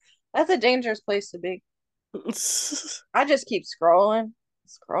 That's a dangerous place to be. I just keep scrolling.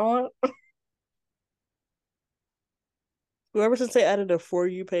 Scrolling. Ever since they added a For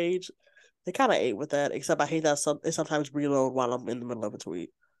You page, they kind of ate with that. Except I hate that it sometimes reload while I'm in the middle of a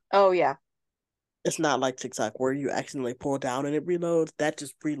tweet. Oh yeah. It's not like TikTok where you accidentally pull down and it reloads. That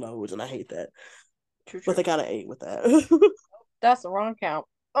just reloads, and I hate that. True, But true. they kind of ate with that. That's the wrong count.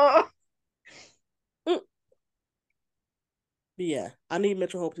 But yeah, I need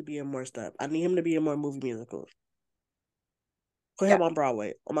Mitchell Hope to be in more stuff. I need him to be in more movie musicals. Put Yeah. him on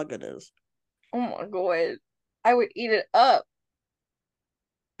Broadway. Oh my goodness. Oh my god. I would eat it up.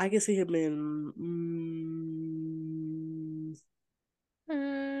 I can see him in.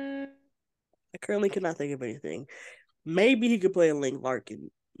 Hmm. I currently cannot think of anything. Maybe he could play a Link Larkin.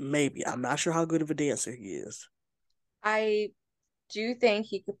 Maybe. I'm not sure how good of a dancer he is. I do think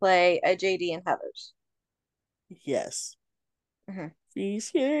he could play a JD and Heathers. Yes. Hmm.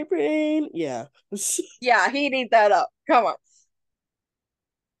 Feast your brain. Yeah. Yeah, he'd eat that up. Come on.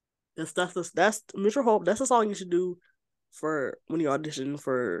 That's Mitchell Hope. That's a song you should do for when you audition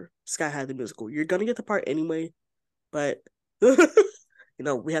for Sky High the musical. You're gonna get the part anyway, but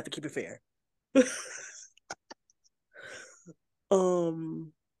we have to keep it fair.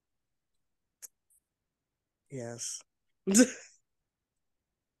 um, yes. What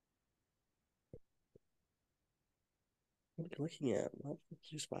are you looking at? What are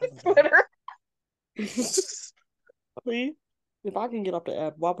you smiling Twitter. at? Please, if I can get up the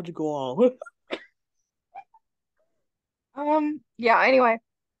app, why would you go on? Yeah, anyway.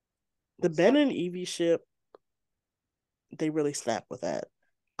 The So Ben and Evie ship, they really snap with that.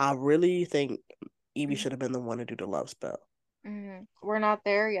 I really think Evie mhm, should have been the one to do the love spell. we're not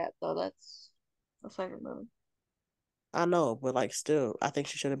there yet though. That's like a movie. I know, but like still, I think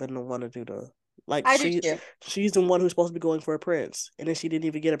she should have been the one to do the like I do too. she's the one who's supposed to be going for a prince, and then she didn't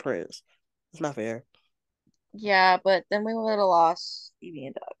even get a prince. It's not fair. Yeah, but then we would have lost Evie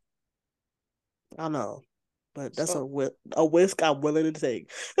and Doug. I know, but that's So a risk I'm willing to take.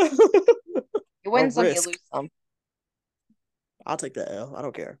 you A win some, you risk. lose some. I'll take the L. I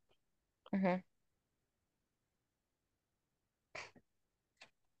don't care. Hmm.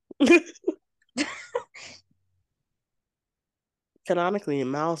 Canonically,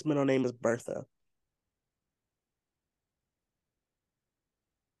 Mal's middle name is Bertha.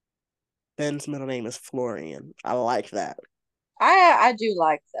 Ben's middle name is Florian. I like that. I do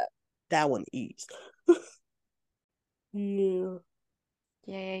like that. That one eats. Yeah,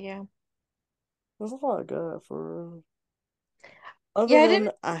 Yeah, yeah, yeah. that's all I got for. Other Yeah, I didn't.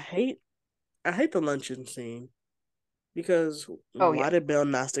 than I hate the luncheon scene because Oh yeah. why did Belle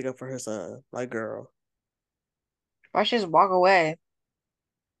not stick up for her son? Like, girl, Why she just walk away?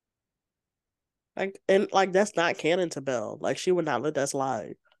 like that's not canon to Belle. Like, she would not let that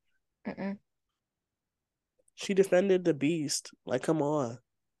slide. Mm-mm. She defended the beast. Like, come on,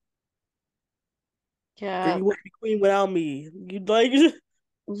 girl, Yeah. you wouldn't be queen without me. You like that's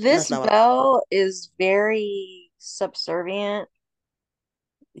This not what. Belle is very subservient.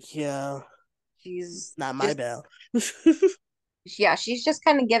 Yeah, She's Not my just Belle. yeah, she's just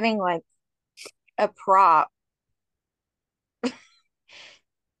kind of giving like a prop.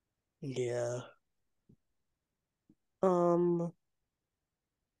 Yeah. Um,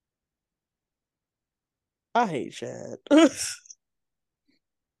 I hate Chad.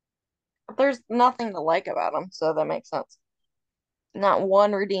 There's nothing to like about him, so that makes sense. Not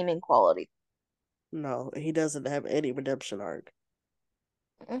one redeeming quality. No, he doesn't have any redemption arc.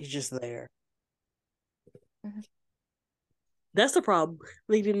 Mm-mm, He's just there. mhm. That's the problem.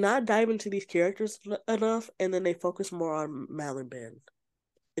 They did not dive into these characters enough, and then they focus more on Mal and Ben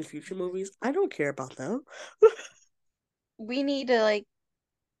in future movies. I don't care about them. We need to like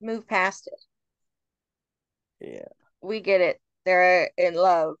move past it. Yeah. We get it. They're in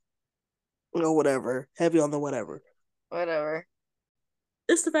love. Or whatever. Heavy on the whatever. Whatever.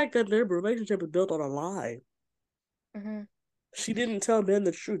 It's the fact that their relationship is built on a lie. Hmm. She didn't tell Ben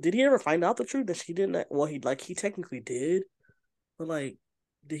the truth. Did he ever find out the truth that she didn't? Well, he technically did, but like,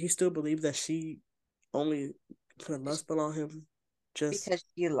 did he still believe that she only put a lust spell on him? Just Because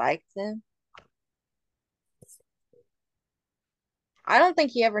you liked him. I don't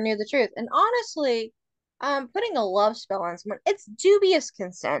think he ever knew the truth. And honestly, putting a love spell on someone, it's dubious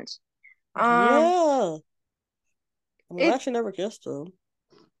consent. Um, yeah. I'm it glad she never kissed him,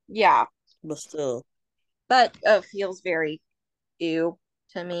 yeah, but still, that feels very ew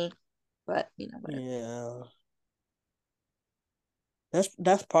to me. But whatever. yeah.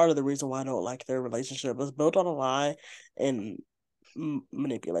 That's part of the reason why I don't like their relationship. It's built on a lie and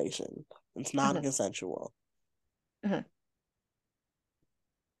manipulation. It's Hmm. non-consensual. Hmm.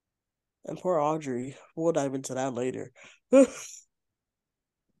 And poor Audrey. We'll dive into that later. Y'all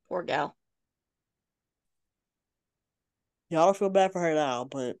Poor gal. don't feel bad for her now,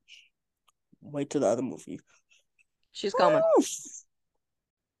 but wait till the other movie. She's coming.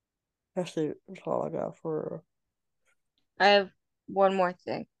 That's it. That's all I got for. I have one more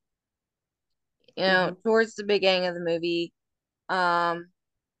thing. Mm-hmm. Towards the beginning of the movie, um,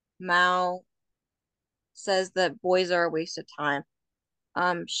 Mal says that boys are a waste of time.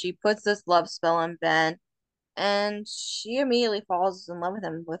 She puts this love spell on Ben, and she immediately falls in love with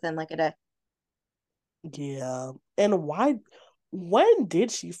him within like a day. Yeah. And why? When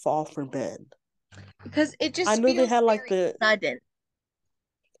did she fall for Ben? Because it I just know they feels had like very the. sudden.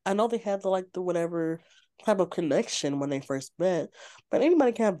 I know they had the like the whatever type of connection when they first met, but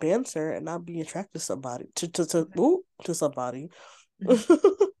anybody can have banter and not be attracted to somebody to somebody.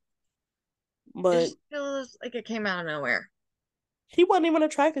 Mhm. It But just feels like it came out of nowhere. he wasn't even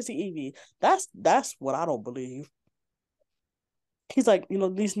attracted to Evie. That's what I don't believe. He's like,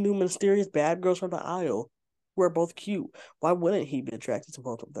 these new mysterious bad girls from the aisle who are both cute. Why wouldn't he be attracted to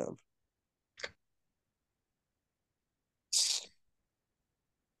both of them?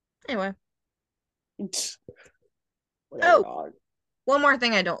 Anyway. Whatever, Oh, dog. one more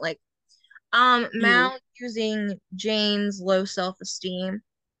thing I don't like. Mm-hmm. Mal using Jane's low self-esteem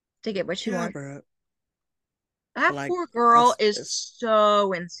to get what she Yeah, wants. bro. That Like poor girl that's is it's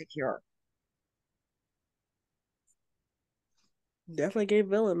so insecure. definitely gave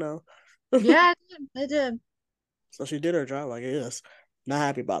villain though. Yeah, I did. So she did her job, I guess. Not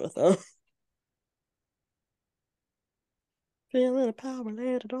happy about it though. Feeling the power,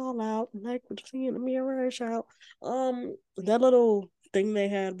 let it all out. Like what you see in the mirror, shout. That little thing they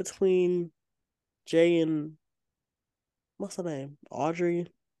had between Jay and what's her name? Audrey?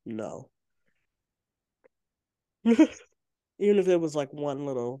 No. Even if it was like one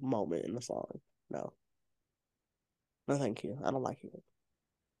little moment in the song. No. No, thank you. I don't like it.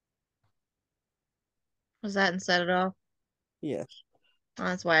 Was that and set it off? Yeah. Oh,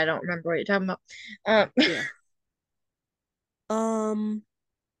 that's why I don't remember what you're talking about. Um, Yeah. Um,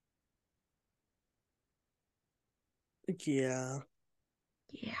 yeah.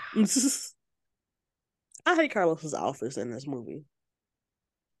 yeah. I hate Carlos's outfits in this movie.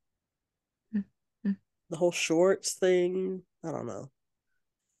 Mm-hmm. The whole shorts thing. I don't know.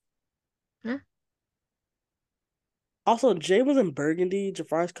 Yeah. Also, Jay was in burgundy.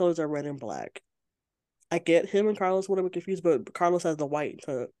 Jafar's colors are red and black. I get him and Carlos would have been confused, but Carlos has the white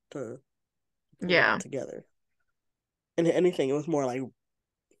to pull it all Yeah. together. And anything, it was more like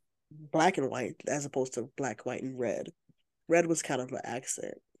black and white as opposed to black, white, and red. Red was kind of an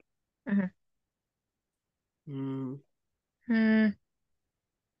accent. Mm-hmm. Mm. Hmm.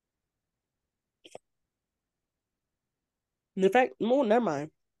 In fact, no, never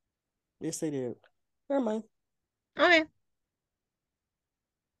mind. Yes, they did. Never mind. Okay.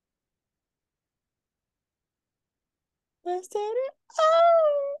 Let's set it.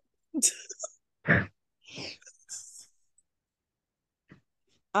 Oh.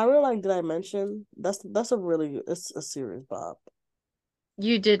 I really like. Did I mention that's a really it's a serious bop.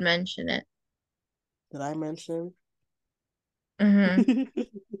 You did mention it. Did I mention? Hmm.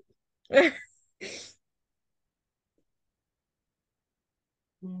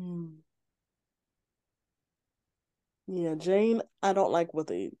 Hmm. Yeah, Jane. I don't like what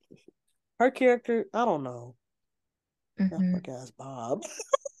they her character. I don't know. That Hmm. fuck ass Bob.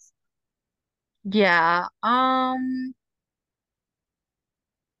 Yeah.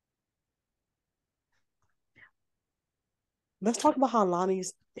 Let's talk about how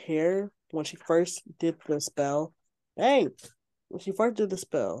Lonnie's hair when she first did the spell. Hey, when she first did the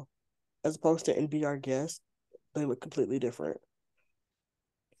spell, as opposed to in Be Our Guest, they look completely different.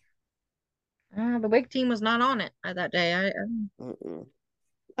 The wig team was not on it that day. Mm-mm.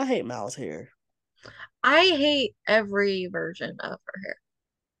 I hate Mal's hair. I hate every version of her hair,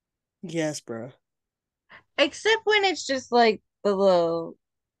 Yes, bro. except when it's just like the little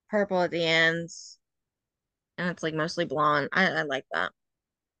purple at the ends, and it's like mostly blonde. I like that.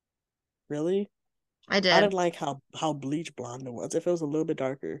 Really? I I did. didn't like how bleach blonde it was. If it was a little bit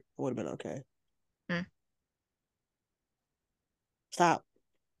darker, it would have been okay. Hmm. Stop.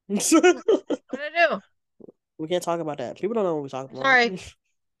 What did I do? We can't talk about that. People don't know what we're talking I'm about. sorry.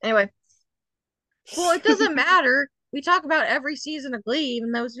 Anyway, well, it doesn't matter. We talk about every season of Glee,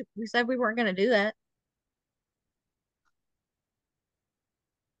 even though we said we weren't going to do that.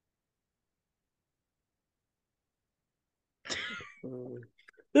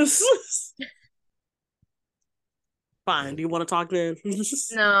 This is fine. Do you want to talk then?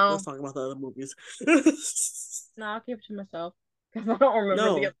 Let's No, talk about the other movies. no, I'll keep it to myself because I don't remember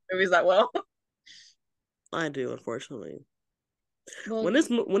the No, other movies that well. I do, unfortunately. Well, When this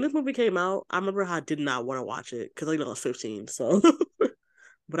movie came out, I remember how I did not want to watch it because I was 15. So,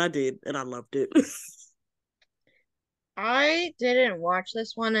 but I did, and I loved it. I didn't watch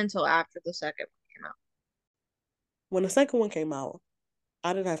this one until after the second one came out. When the second one came out,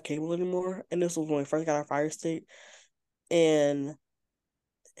 I didn't have cable anymore, and this was when we first got our Fire Stick, and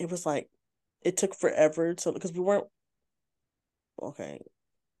it was like it took forever to because we weren't okay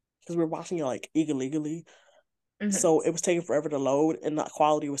because we were watching it like illegally, Hmm. so it was taking forever to load, and the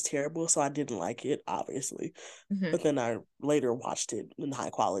quality was terrible. So I didn't like it, obviously. Hmm. But then I later watched it in high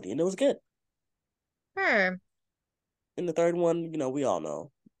quality, and it was good. Sure. And the third one, we all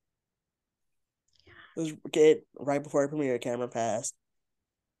know it was get right before it premiere, Cameron passed,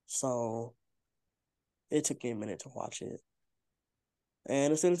 so it took me a minute to watch it.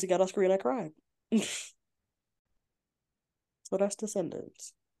 And as soon as he got off screen, I cried. So that's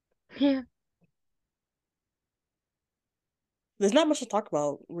Descendants. Yeah. There's not much to talk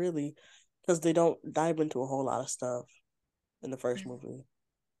about, really, because they don't dive into a whole lot of stuff in the first movie.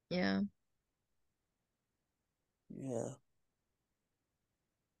 Yeah. Yeah.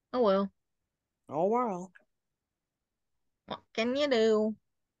 Oh well. Oh, wow. What can you do?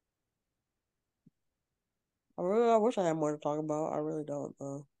 I wish I had more to talk about. I really don't,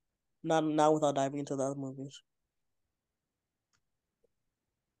 though. Not without diving into the other movies.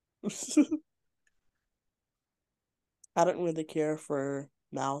 I didn't really care for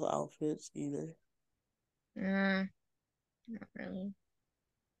Mal's outfits either. Not really.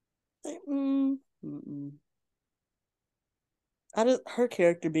 Mm-mm. I just her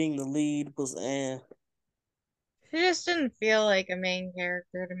character being the lead was She just didn't feel like a main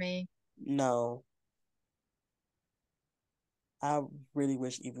character to me. no. I really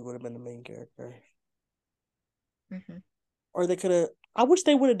wish Evie would have been the main character. Hmm. Or they could have I wish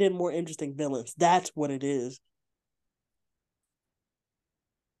they would have did more interesting villains. That's what it is.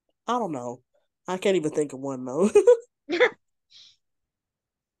 I don't know. I can't even think of one though.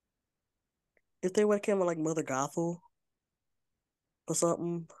 If they would have came with like Mother Gothel or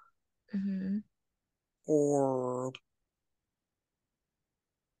something. Hmm. Or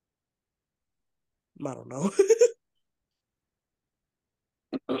I don't know.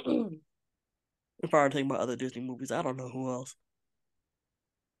 If I were to think about other Disney movies, I don't know who else.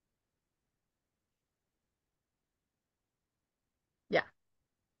 Yeah,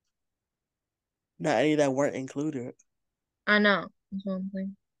 Not any that weren't included. I know. That's one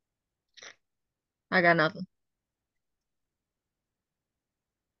thing. I got nothing.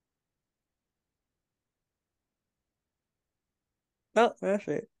 No, that's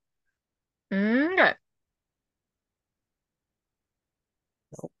it. Okay.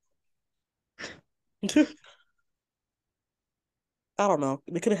 Nope. I don't know.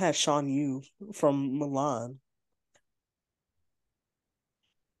 They could have had Sean Yu from Milan.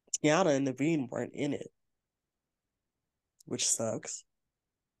 Tiana and Naveen weren't in it, which sucks.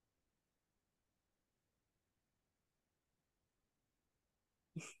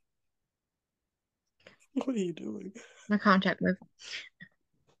 What are you doing? My contact move.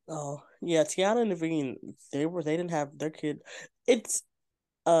 Oh yeah, Tiana and Naveen, they didn't have their kid. It's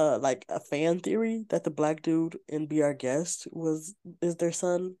like a fan theory that the black dude in Be Our Guest was is their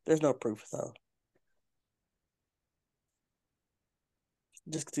son. There's no proof though.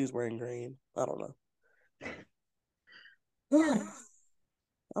 Just because he's wearing green. I don't know.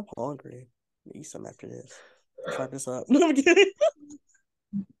 I'm hungry. Eat some after this. Let's wrap this up. No, I'm kidding.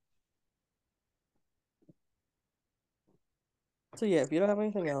 So yeah, if you don't have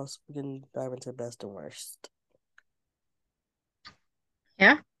anything else, we can dive into best and worst.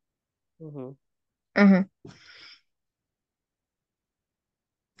 Yeah. Mm-hmm. Uh-huh.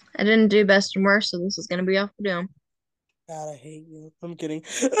 I didn't do best and worst, so this is gonna be off the dome. God, I hate you. I'm kidding.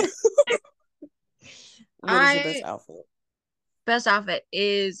 What is your best I outfit? best outfit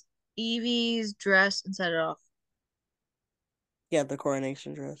is Evie's dress and set it off. Yeah, the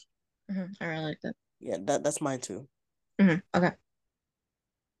coronation dress. I really like that. Yeah, that's mine too. Okay.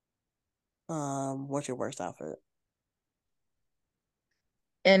 What's your worst outfit?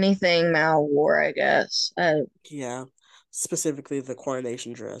 Anything Mal wore, I guess. Yeah, specifically the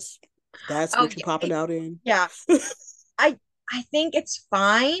coronation dress. That's Oh what you yeah, popping out in. yeah. I I think it's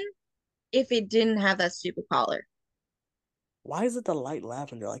fine if it didn't have that stupid collar. Why is it the light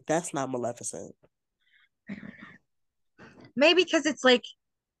lavender? Like that's not Maleficent. Maybe because it's like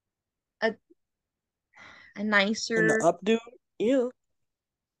a a And the nicer. updo, yeah.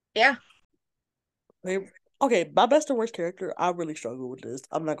 Yeah. Like, okay, my best and worst character, I really struggle with this.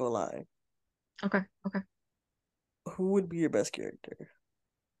 I'm not gonna lie. Okay. Okay. Who would be your best character?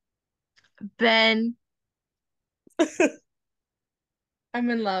 Ben, I'm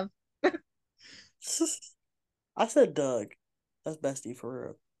in love. I said Doug. That's bestie for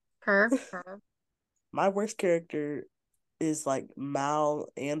real. Her. My worst character is like Mal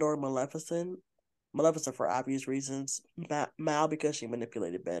and or Maleficent. Maleficent for obvious reasons. Mal because she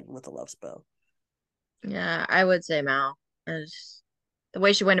manipulated Ben with a love spell. Yeah, I would say Mal. The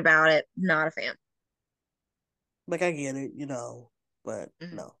way she went about it, not a fan. Like I get it, but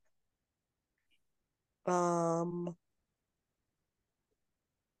Mhm. no. Um,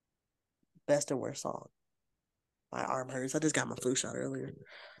 best and worst song. My arm hurts. I just got my flu shot earlier.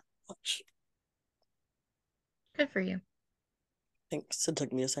 Good for you. Thanks. It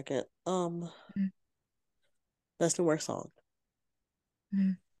took me a second. Mhm. Best and worst song.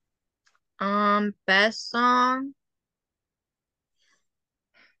 Mhm. Best song.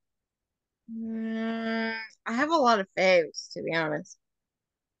 Mm, I have a lot of faves, to be honest.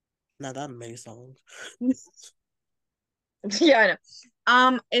 Not that many songs. Yeah,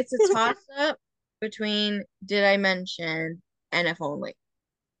 I know. It's a toss up between Did I Mention and If Only.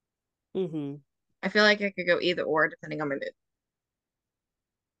 Mm-hmm. I feel like I could go either or depending on my mood.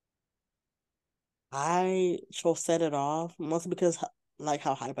 I shall set it off mostly because like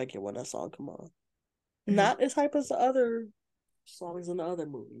how hype I get when that song come on. Mhm. Not as hype as the other songs in the other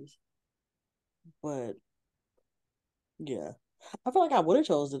movies, but yeah, I feel like I would have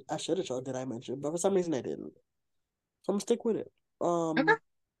chose it. I should have chose Did I Mention, but for some reason I didn't. So I'm gonna stick with it. Okay.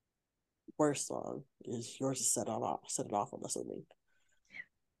 Worst song is yours to set it off. Set it off. I'm assuming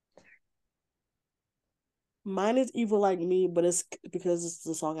mine is Evil Like Me, but it's because it's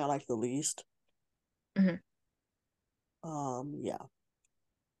the song I like the least. Mhm. Yeah.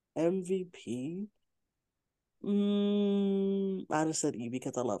 MVP. I just said E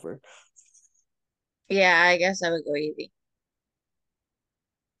because I love her. Yeah, I guess I would go Evie.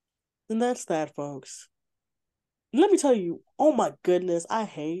 And that's that, folks. Let me tell you, oh my goodness, I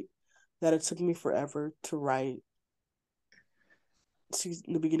hate that it took me forever to write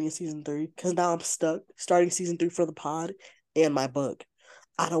the beginning of season 3 because now I'm stuck starting season 3 for the pod and my book.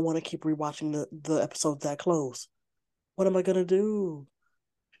 I don't want to keep rewatching the episodes that close. What am I gonna do?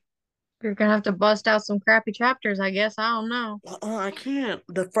 You're gonna have to bust out some crappy chapters, I guess. I don't know. I can't.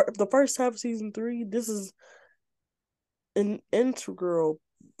 The first half of season 3. This is an integral.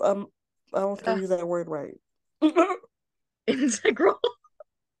 I don't think I Ugh, use that word right. integral.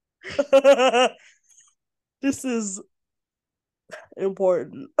 This is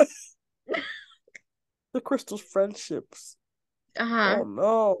important. The Crystal's friendships. Uh-huh. Oh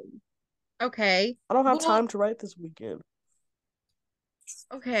no. Okay. I don't have Well, time to write this weekend.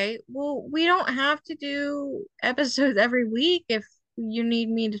 okay. Well, we don't have to do episodes every week if you need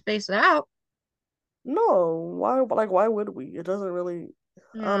me to space it out. No, why would we? It doesn't really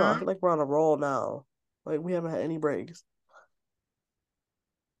I don't know. I Yeah. feel like we're on a roll now. Like we haven't had any breaks.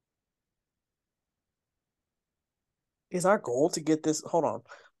 Is our goal to get this hold on.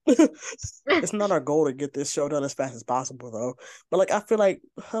 It's not our goal to get this show done as fast as possible though. But like I feel like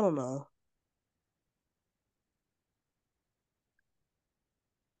I don't know.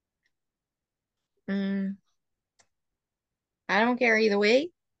 Mm, I don't care either way.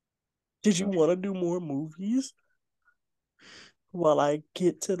 Did you want to do more movies while I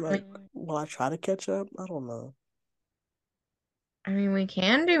get to I like mean, while I try to catch up? I don't know. we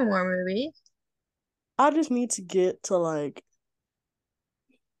can do more movies. I just need to get to like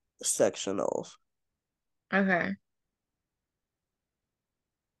sectionals, Okay.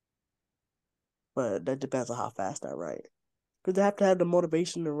 but that depends on how fast I write. Because I have to have the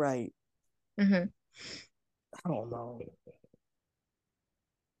motivation to write. Mm-hmm. I don't know.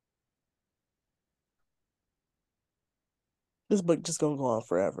 This book just gonna go on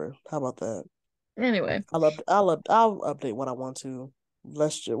forever. How about that? Anyway. I'll update what I want to.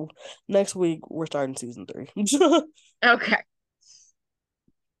 Let's just next week we're starting season 3. Okay.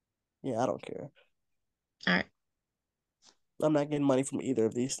 Yeah, I don't care. All right. I'm not getting money from either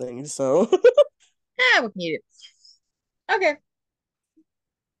of these things, so What can you do? Okay.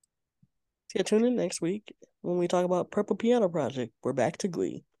 yeah, tune in next week when we talk about Purple Piano Project. We're back to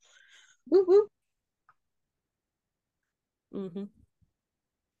Glee. Woo woo. Mm-hmm.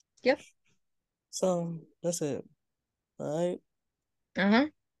 Yep. So that's it. All right. Uh-huh.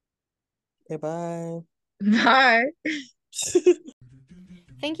 Okay, bye. Bye.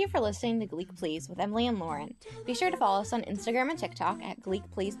 Thank you for listening to Gleek Please with Emily and Lauren. Be sure to follow us on Instagram and TikTok at Gleek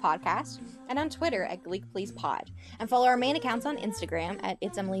Please Podcast and on Twitter at Gleek Please Pod. And follow our main accounts on Instagram at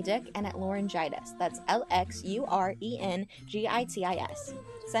It's Emily Dick and at Lauren Gitis. That's LXURENGITIS.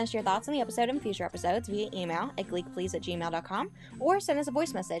 Send us your thoughts on the episode and future episodes via email at gleekplease@gmail.com or send us a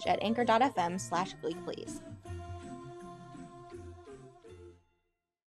voice message at anchor.fm/gleekplease.